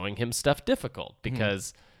 like showing him stuff difficult,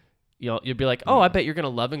 because you'll be like, oh, I bet you're going to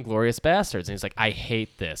love Inglourious Bastards. And he's like, I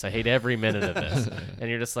hate this. I hate every minute of this.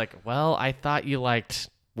 And you're just like, well, I thought you liked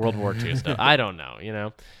World War II stuff. I don't know,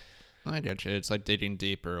 I get you. It's like digging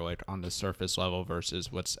deeper, like on the surface level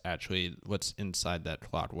versus what's inside that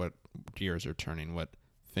clock, what gears are turning, what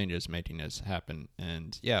thing is making this happen.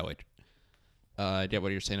 And yeah, like I get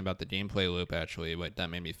what you're saying about the gameplay loop. Actually, what that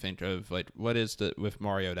made me think of, like, what is with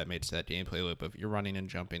Mario that makes that gameplay loop of you're running and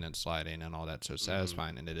jumping and sliding and all that so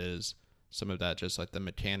satisfying, and it is some of that just like the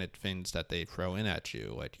mechanic things that they throw in at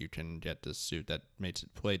you. Like, you can get this suit that makes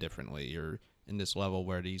it play differently. You're in this level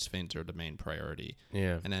where these things are the main priority.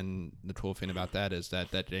 Yeah. And then the cool thing about that is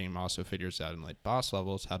that game also figures out in like boss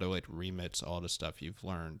levels how to like remix all the stuff you've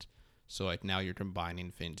learned. So like now you're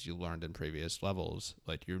combining things you learned in previous levels.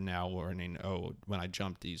 Like you're now learning, when I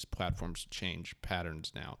jump, these platforms change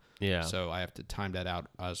patterns now. Yeah. So I have to time that out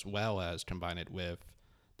as well as combine it with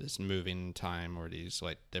this moving time or these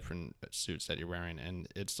like different suits that you're wearing. And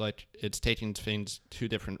it's like it's taking things, two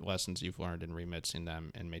different lessons you've learned and remixing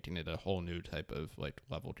them and making it a whole new type of like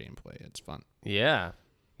level gameplay. It's fun. Yeah.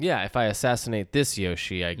 yeah, if I assassinate this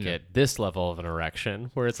Yoshi, I get this level of an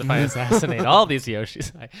erection. Whereas if I assassinate all these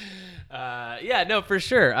Yoshis, yeah, no, for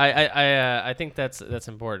sure. I think that's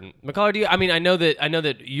important. McCullough, I know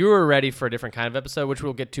that you were ready for a different kind of episode, which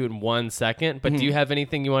we'll get to in 1 second. But do you have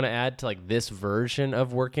anything you want to add to like this version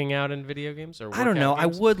of working out in video games? Or I don't know. workout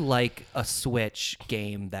games? I would like a Switch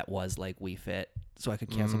game that was like Wii Fit, so I could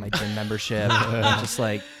cancel my gym membership and just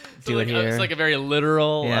like do it here. It's like a very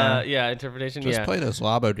literal, Yeah. interpretation. Just yeah, play those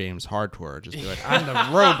Labo games hardcore. Just be like, I'm the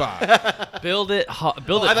robot. build it.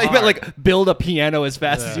 Build it. I thought you meant like build a piano as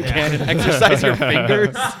fast as you can and exercise your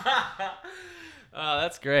fingers. Oh,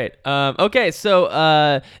 that's great. Okay,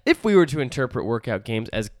 so if we were to interpret workout games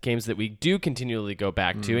as games that we do continually go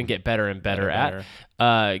back to and get better and better at,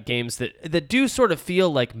 games that do sort of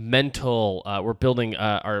feel like mental, we're building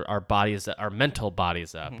our bodies, our mental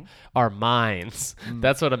bodies up, our minds.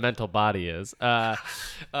 That's what a mental body is.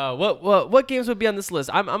 What games would be on this list?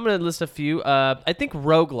 I'm going to list a few. I think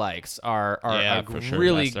roguelikes are for sure.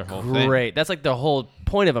 really That's their whole thing. great. That's like the whole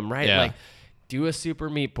point of them, right? Yeah. Like, do a Super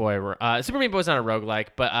Meat Boy. Super Meat Boy's not a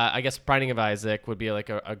roguelike, but I guess Binding of Isaac would be like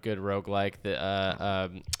a good roguelike. A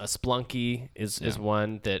Splunky is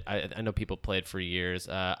one that I know people played for years.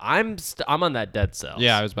 I'm on that Dead Cells.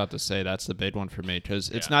 Yeah, I was about to say that's the big one for me because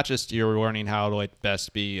it's not just you're learning how to like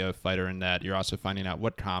best be a fighter in that. You're also finding out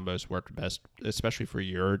what combos work best, especially for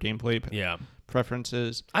your gameplay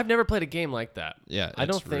preferences. I've never played a game like that. Yeah,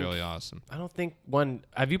 it's really awesome. I don't think one.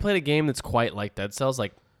 Have you played a game that's quite like Dead Cells?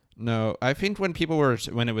 Like, No, I think when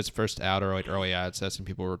it was first out or like early access and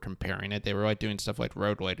people were comparing it, they were like doing stuff like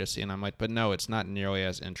Road Legacy, and I'm like, but no, it's not nearly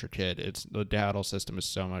as intricate. The battle system is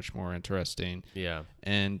so much more interesting. yeah.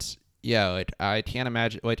 And yeah, like I can't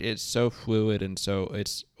imagine, like it's so fluid and so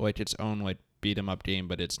it's like its own like beat 'em up game,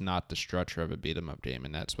 but it's not the structure of a beat 'em up game,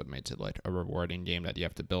 and that's what makes it like a rewarding game that you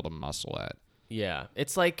have to build a muscle at. Yeah,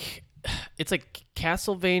 it's like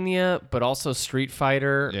Castlevania, but also Street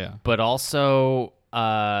Fighter. Yeah. But also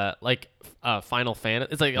Final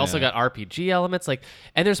Fantasy. It's like also got RPG elements. Like,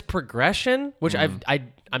 and there's progression, which I'm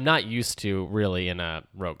not used to really in a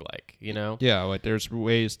roguelike. You know? Yeah, like there's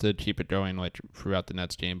ways to keep it going like throughout the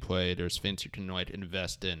Nets gameplay. There's things you can like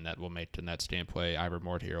invest in that will make the Nets gameplay either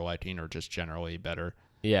more to your liking or just generally better.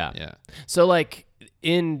 Yeah. Yeah. So like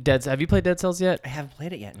in have you played Dead Cells yet? I haven't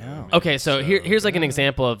played it yet. No. Okay, so here's like an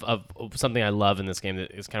example of something I love in this game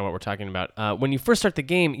that is kind of what we're talking about. When you first start the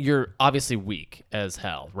game, you're obviously weak as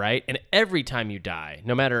hell, right? And every time you die,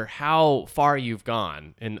 no matter how far you've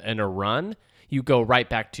gone in a run, you go right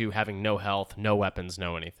back to having no health, no weapons,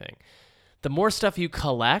 no anything. The more stuff you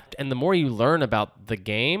collect and the more you learn about the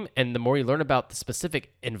game and the more you learn about the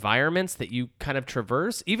specific environments that you kind of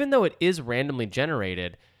traverse, even though it is randomly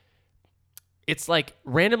generated, it's like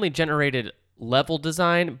randomly generated level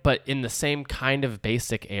design, but in the same kind of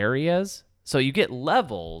basic areas. So you get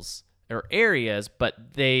levels or areas,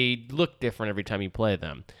 but they look different every time you play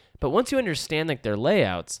them. But once you understand like their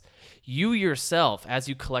layouts, you yourself, as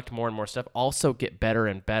you collect more and more stuff, also get better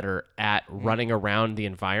and better at running around the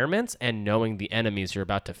environments and knowing the enemies you're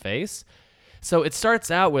about to face. So it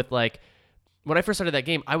starts out with like, when I first started that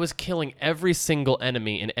game, I was killing every single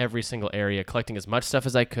enemy in every single area, collecting as much stuff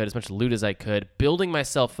as I could, as much loot as I could, building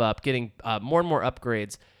myself up, getting more and more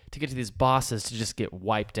upgrades to get to these bosses to just get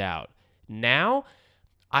wiped out. Now,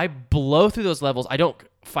 I blow through those levels. I don't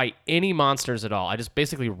fight any monsters at all. I just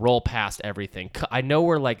basically roll past everything. I know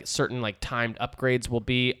where like certain like timed upgrades will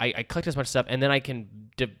be. I collect as much stuff, and then I can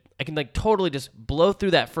like totally just blow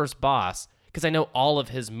through that first boss because I know all of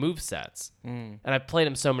his movesets, and I've played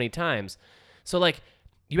him so many times. So like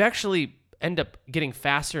you actually end up getting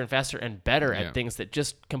faster and faster and better at things that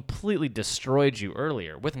just completely destroyed you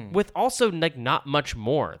earlier. With also like not much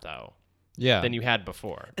more though. Yeah. Than you had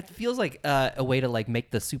before. It feels like a way to like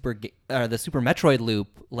make the Super Metroid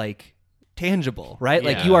loop like tangible, right?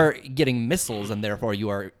 Like Yeah. you are getting missiles and therefore you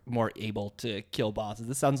are more able to kill bosses.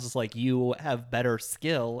 This sounds just like you have better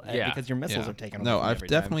skill because your missiles are taken away. No, from you I've every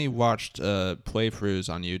time. definitely watched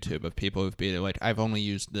playthroughs on YouTube of people who've beat it. Like, I've only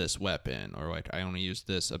used this weapon, or like, I only used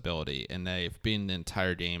this ability, and they've beaten the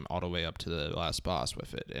entire game all the way up to the last boss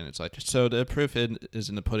with it. And it's like, so the proof is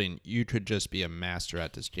in the pudding. You could just be a master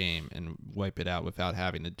at this game and wipe it out without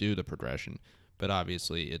having to do the progression. But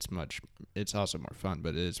obviously, it's also more fun,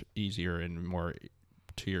 but it is easier and more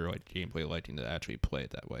to your like gameplay liking to actually play it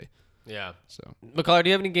that way. Yeah. So, McCullough, do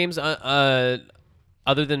you have any games other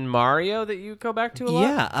than Mario that you go back to a lot?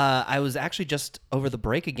 Yeah, I was actually just over the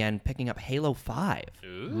break again picking up Halo 5.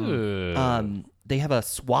 Ooh. They have a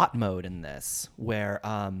SWAT mode in this where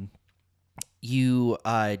you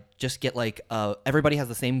just get like everybody has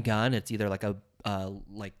the same gun. It's either like a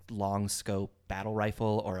like long scope battle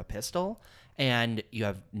rifle or a pistol, and you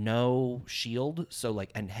have no shield, so like,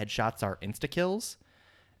 and headshots are insta kills,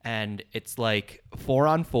 and it's like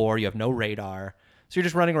 4-on-4. You have no radar, so you're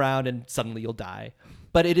just running around, and suddenly you'll die.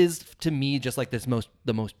 But it is, to me, just like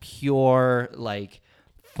the most pure, like,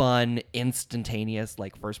 fun, instantaneous,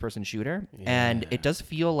 like, first-person shooter, and it does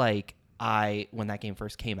feel like when that game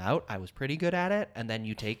first came out, I was pretty good at it, and then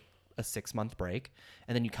you take a 6-month break,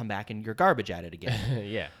 and then you come back and you're garbage at it again.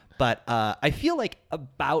 Yeah. But I feel like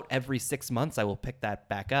about every 6 months I will pick that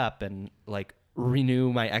back up and like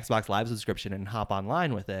renew my Xbox Live subscription and hop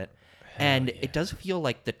online with it. And it does feel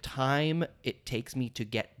like the time it takes me to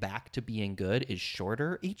get back to being good is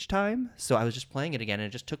shorter each time. So I was just playing it again, and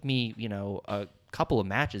it just took me, a couple of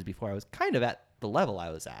matches before I was kind of at the level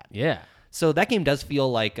I was at. Yeah. So that game does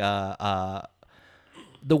feel like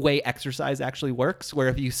the way exercise actually works, where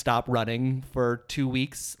if you stop running for 2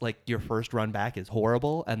 weeks, like your first run back is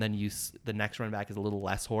horrible, and then the next run back is a little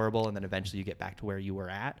less horrible, and then eventually you get back to where you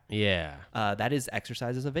were at. Yeah. That is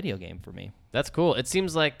exercise as a video game for me. That's cool. It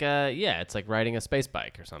seems like, it's like riding a space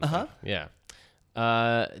bike or something. Uh-huh. Yeah.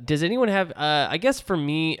 Does anyone have, I guess for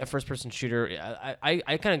me, a first-person shooter,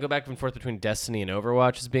 I kind of go back and forth between Destiny and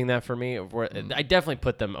Overwatch as being that for me. I definitely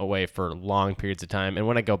put them away for long periods of time, and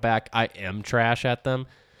when I go back, I am trash at them.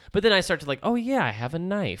 But then I start to like, oh yeah, I have a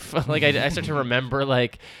knife. Like I start to remember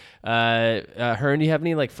like, Hearn, do you have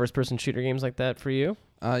any like first-person shooter games like that for you?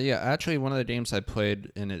 Yeah, actually, one of the games I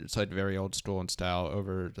played, and it's like very old school in style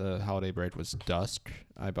over the holiday break, was Dusk.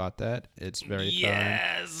 I bought that. It's very fun.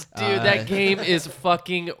 Yes, dude, that game is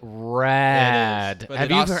fucking rad. It is, but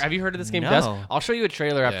Have you heard of this game, No. Dusk? I'll show you a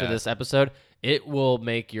trailer after Yeah. this episode. It will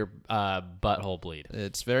make your butthole bleed.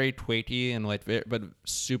 It's very twitchy and like, but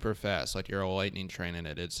super fast. Like you're a lightning train in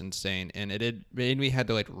it. It's insane, and it made me had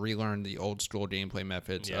to like relearn the old school gameplay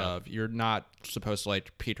methods of you're not supposed to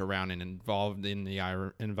like peek around and involved in the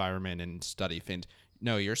environment and study things.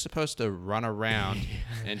 No, you're supposed to run around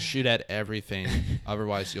and shoot at everything,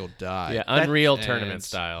 otherwise you'll die. Yeah, Unreal and- Tournament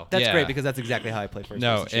style. That's Yeah. great, because that's exactly how I play first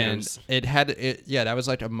No, person and shooters. that was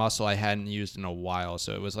like a muscle I hadn't used in a while,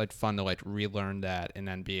 so it was like fun to like relearn that and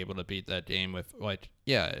then be able to beat that game with like,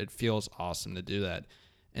 it feels awesome to do that.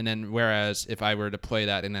 And then whereas if I were to play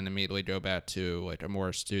that and then immediately go back to like a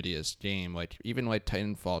more studious game, like even like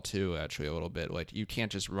Titanfall 2 actually a little bit, like you can't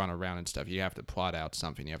just run around and stuff. You have to plot out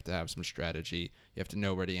something. You have to have some strategy. You have to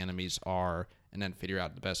know where the enemies are and then figure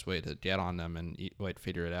out the best way to get on them and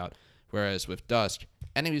figure it out. Whereas with Dusk,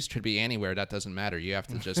 enemies could be anywhere. That doesn't matter. You have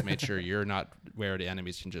to just make sure you're not where the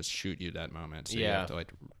enemies can just shoot you that moment. So you have to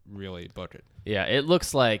like really book it. Yeah, it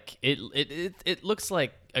looks like it looks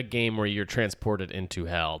like a game where you're transported into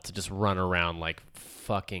hell to just run around like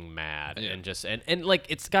fucking mad and just and like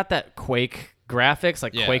it's got that Quake graphics,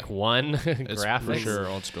 like Quake 1 It's graphics. for sure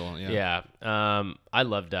old school. Yeah. I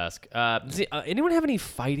love Dusk. Anyone have any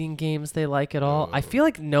fighting games they like at all? I feel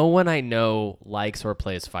like no one I know likes or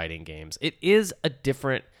plays fighting games. It is a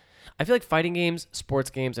different. I feel like fighting games, sports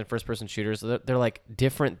games, and first-person shooters, they're like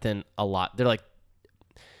different than a lot. They're like,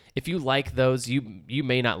 if you like those, you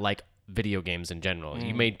may not like video games in general.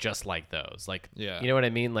 You may just like those. Like, you know what I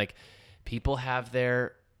mean? Like, people have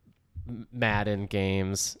their Madden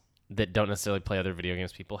games that don't necessarily play other video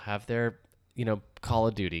games. People have their, Call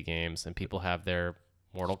of Duty games, and people have their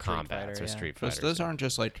Mortal Kombat Fighter, or yeah. Street Fighter. Those aren't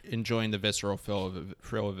just like enjoying the visceral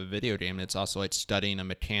thrill of a video game. It's also like studying a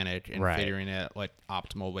mechanic and Right. figuring out like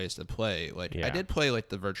optimal ways to play. Like Yeah. I did play like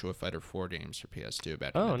the Virtua Fighter 4 games for PS2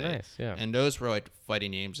 back in Oh, the day. nice, yeah. And those were like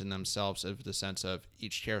fighting games in themselves, of the sense of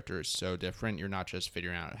each character is so different. You're not just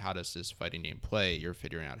figuring out how does this fighting game play. You're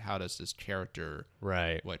figuring out how does this character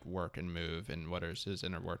Right. like work and move, and what are his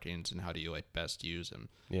inner workings, and how do you like best use them.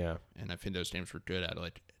 Yeah. And I think those games were good at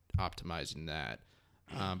like optimizing that.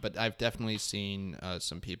 But I've definitely seen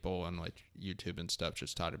some people on like YouTube and stuff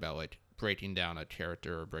just talk about like breaking down a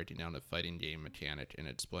character or breaking down a fighting game mechanic and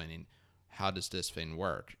explaining how does this thing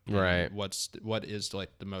work. And Right. what is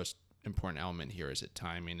like the most important element here? Is it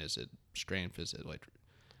timing? Is it strength? Is it like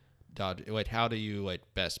dodge? Like how do you like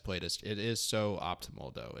best play this? It is so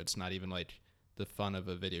optimal though. It's not even like the fun of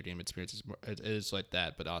a video game experience. It is like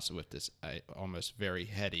that, but also with this almost very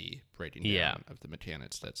heady breaking down of the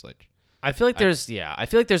mechanics. That's like. I feel like there's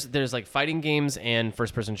like fighting games and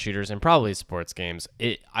first person shooters and probably sports games.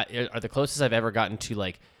 It are the closest I've ever gotten to,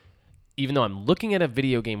 like, even though I'm looking at a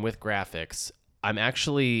video game with graphics, I'm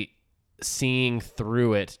actually seeing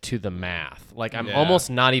through it to the math. Like I'm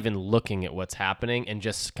almost not even looking at what's happening and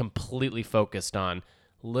just completely focused on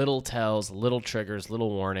little tells, little triggers,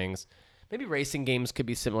 little warnings. Maybe racing games could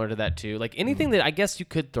be similar to that too. Like anything that I guess you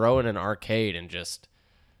could throw in an arcade and just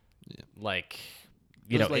like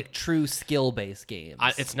you Those, know, like true skill-based games.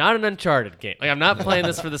 it's not an Uncharted game. Like I'm not playing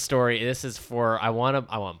this for the story. This is for I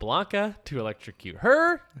want Blanca to electrocute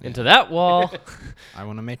her into that wall. I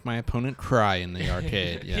want to make my opponent cry in the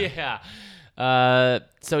arcade. Yeah. Yeah.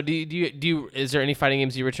 So do you is there any fighting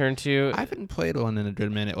games you return to? I haven't played one in a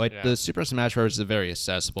good minute. Like the Super Smash Bros. Is a very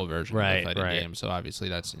accessible version of the fighting game, so obviously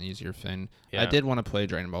that's an easier thing. Yeah. I did want to play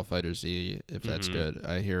Dragon Ball Fighter Z if that's good.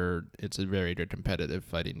 I hear it's a very good competitive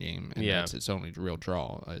fighting game, and that's its only real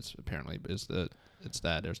draw. It's apparently it's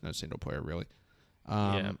that there's no single player really.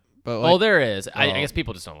 But like, there is. I guess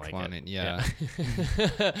people just don't like it. Yeah.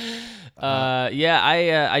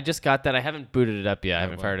 I just got that. I haven't booted it up yet. I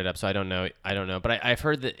haven't fired it up, so I don't know. But I've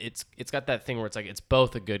heard that it's got that thing where it's like it's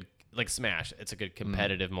both a good like Smash. It's a good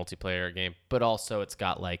competitive multiplayer game, but also it's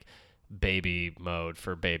got like baby mode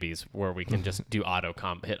for babies where we can just do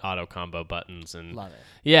hit auto combo buttons and Love it.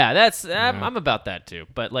 Yeah, that's I'm about that too.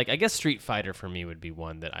 But like I guess Street Fighter for me would be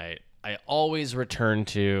one that I always return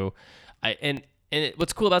to.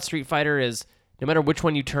 What's cool about Street Fighter is no matter which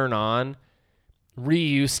one you turn on,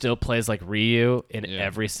 Ryu still plays like Ryu in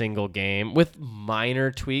every single game with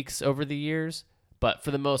minor tweaks over the years. But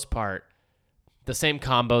for the most part, the same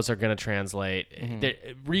combos are going to translate.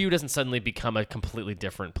 Ryu doesn't suddenly become a completely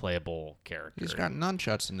different playable character. He's got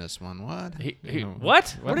nunchucks in this one. What?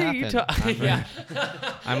 What? What are you happened? talking? Yeah.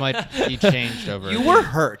 I'm like, he changed over. You were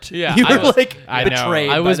hurt. Yeah, you I were was- like I know. betrayed.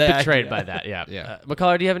 I by was that. betrayed by that. Yeah. Yeah.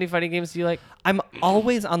 McCullough, do you have any fighting games you like? I'm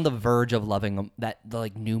always on the verge of loving the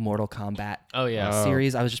like new Mortal Kombat Oh yeah.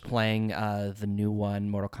 series. I was just playing the new one,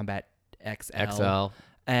 Mortal Kombat XL. XL.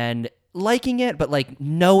 And liking it, but like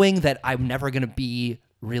knowing that I'm never gonna be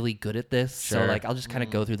really good at this. So Sure. like I'll just kind of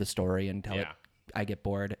go through the story until I get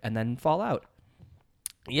bored and then fall out.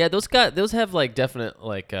 Yeah, those have like definite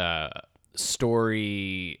like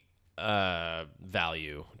story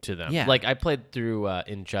value to them. Yeah. Like I played through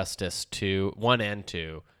Injustice 1 and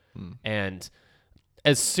 2 and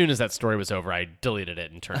as soon as that story was over, I deleted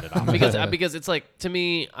it and turned it off because it's like to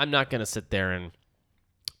me, I'm not gonna sit there and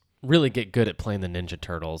really get good at playing the Ninja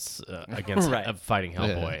Turtles against fighting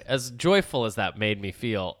Hellboy. As joyful as that made me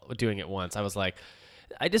feel doing it once, I was like,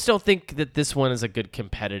 I just don't think that this one is a good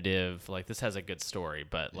competitive. Like this has a good story,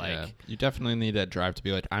 but like you definitely need that drive to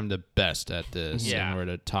be like, I'm the best at this Yeah. in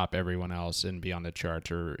order to top everyone else and be on the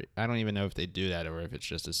charts. Or I don't even know if they do that or if it's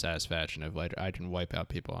just a satisfaction of like, I can wipe out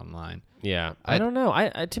people online. yeah, I don't know. I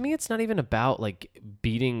to me, it's not even about like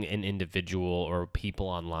beating an individual or people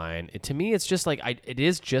online. To me, it's just like it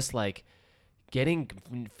is just like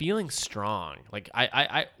feeling strong. Like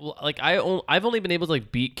I've only been able to like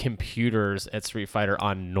beat computers at Street Fighter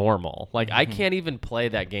on normal. Like I can't even play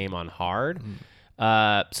that game on hard.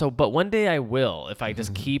 But one day I will if I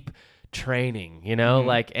just keep training, you know,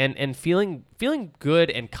 like and feeling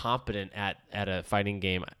good and competent at a fighting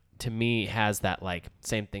game to me has that like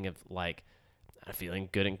same thing of like feeling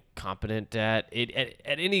good and competent at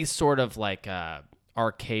any sort of like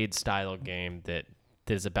arcade style game that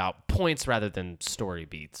is about points rather than story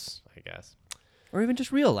beats, I guess. Or even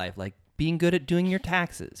just real life, like being good at doing your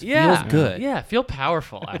taxes. Yeah. Feels good. Yeah, feel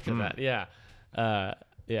powerful after that. Yeah.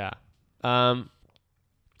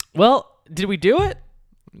 Well, did we do it?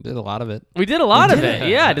 Did a lot of it. We did a lot of it.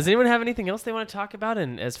 Yeah. Does anyone have anything else they want to talk about?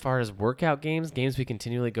 And as far as workout games we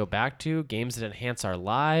continually go back to, games that enhance our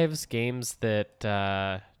lives, games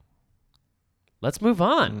that let's move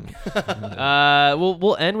on.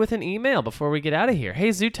 We'll end with an email before we get out of here.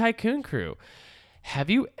 Hey, Zoo Tycoon Crew, have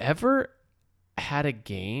you ever had a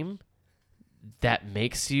game that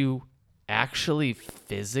makes you actually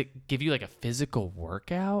give you like a physical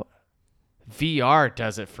workout? VR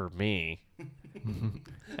does it for me.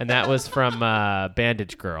 And that was from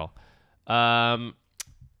Bandage Girl.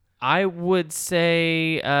 I would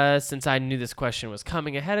say, since I knew this question was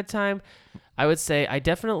coming ahead of time, I would say I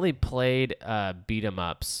definitely played beat 'em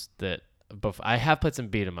ups I have played some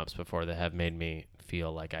beat 'em ups before that have made me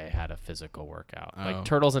feel like I had a physical workout. Like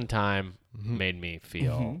Turtles in Time made me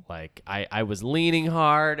feel like I was leaning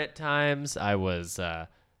hard at times. I was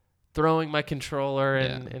throwing my controller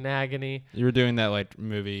in agony. You were doing that like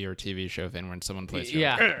movie or TV show thing when someone plays.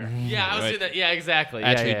 Yeah, I was doing that. Yeah, exactly.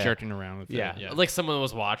 Actually yeah. jerking around with Yeah. it. Like someone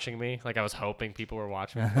was watching me. Like I was hoping people were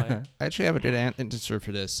watching me play. I actually have a good answer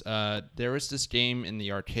for this. There was this game in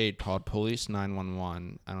the arcade called Police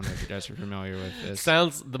 911. I don't know if you guys are familiar with this.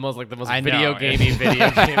 Sounds the most I video know. gamey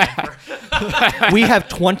video game ever. We have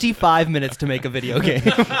 25 minutes to make a video game.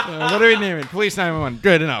 What do we name it? Police 911.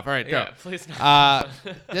 Good enough. All right, go. Yeah, please.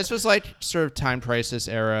 This was was like sort of time crisis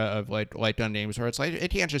era of like light gun games where it's like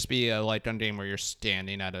it can't just be a light gun game where you're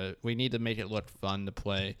standing at a. We need to make it look fun to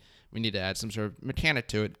play. We need to add some sort of mechanic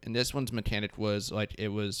to it. And this one's mechanic was like it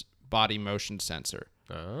was body motion sensor.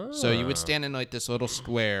 Oh. So you would stand in like this little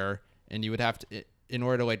square, and you would have to, in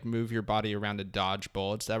order to like move your body around to dodge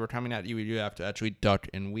bullets that were coming at you, you have to actually duck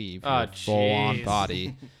and weave your full-on jeez.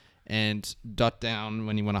 body, and duck down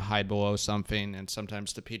when you want to hide below something, and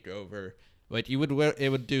sometimes to peek over. Like it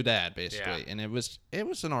would do that basically, Yeah. and it was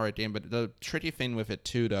an alright game. But the tricky thing with it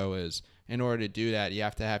too, though, is in order to do that, you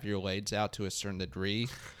have to have your legs out to a certain degree.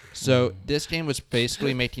 So this game was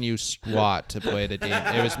basically making you squat to play the game.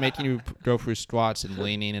 It was making you go through squats and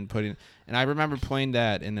leaning and putting. And I remember playing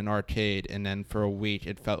that in an arcade, and then for a week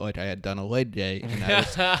it felt like I had done a leg day, and I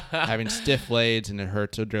was having stiff legs, and it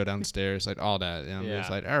hurt to go downstairs, like all that. And I was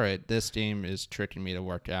like, all right, this game is tricking me to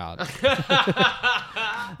work out.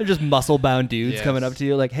 They're just muscle-bound dudes Yes. coming up to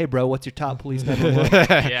you like, "Hey, bro, what's your top police 911?"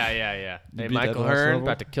 Yeah. Hey, beat Michael that last Hearn level?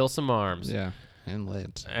 about to kill some arms. Yeah, and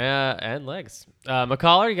legs. And legs.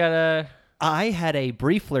 McCollar, you got a. I had a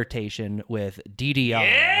brief flirtation with DDR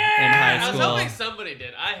in high school. somebody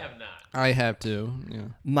did. I have not. I have to. Yeah.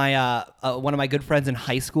 My one of my good friends in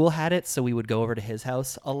high school had it, so we would go over to his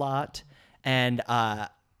house a lot, and I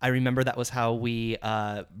remember that was how we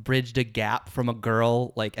bridged a gap from a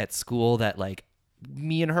girl like at school that like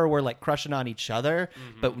me and her were like crushing on each other,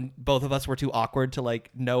 but both of us were too awkward to like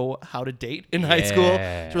know how to date in high school.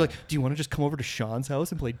 So we're like, "Do you want to just come over to Sean's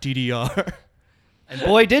house and play DDR?" And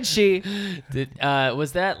boy, did she!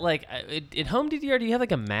 Was that like at home DDR? Do you have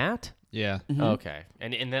like a mat? Yeah. Okay,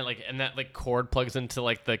 and that cord plugs into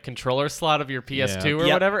like the controller slot of your PS2 Yeah. or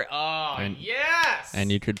Yep. whatever. Oh And- yes.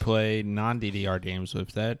 And you could play non-DDR games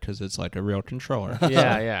with that because it's like a real controller.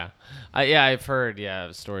 yeah. I've heard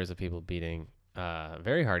stories of people beating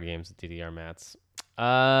very hard games with DDR mats.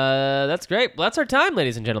 That's great. Well, that's our time,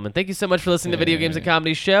 ladies and gentlemen. Thank you so much for listening to Video Games and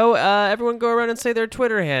Comedy Show. Everyone go around and say their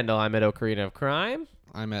Twitter handle. I'm at Ocarina of Crime.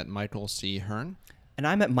 I'm at Michael C. Hearn. And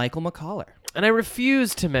I'm at Michael McCollar. And I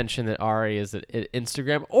refuse to mention that Ari is at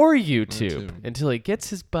Instagram or YouTube until he gets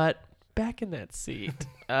his butt back in that seat.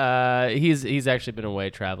 He's actually been away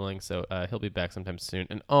traveling, so he'll be back sometime soon.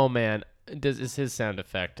 And oh man, is his sound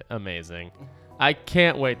effect amazing. I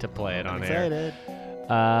can't wait to play it on air. Excited.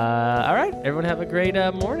 All right, everyone have a great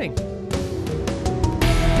morning.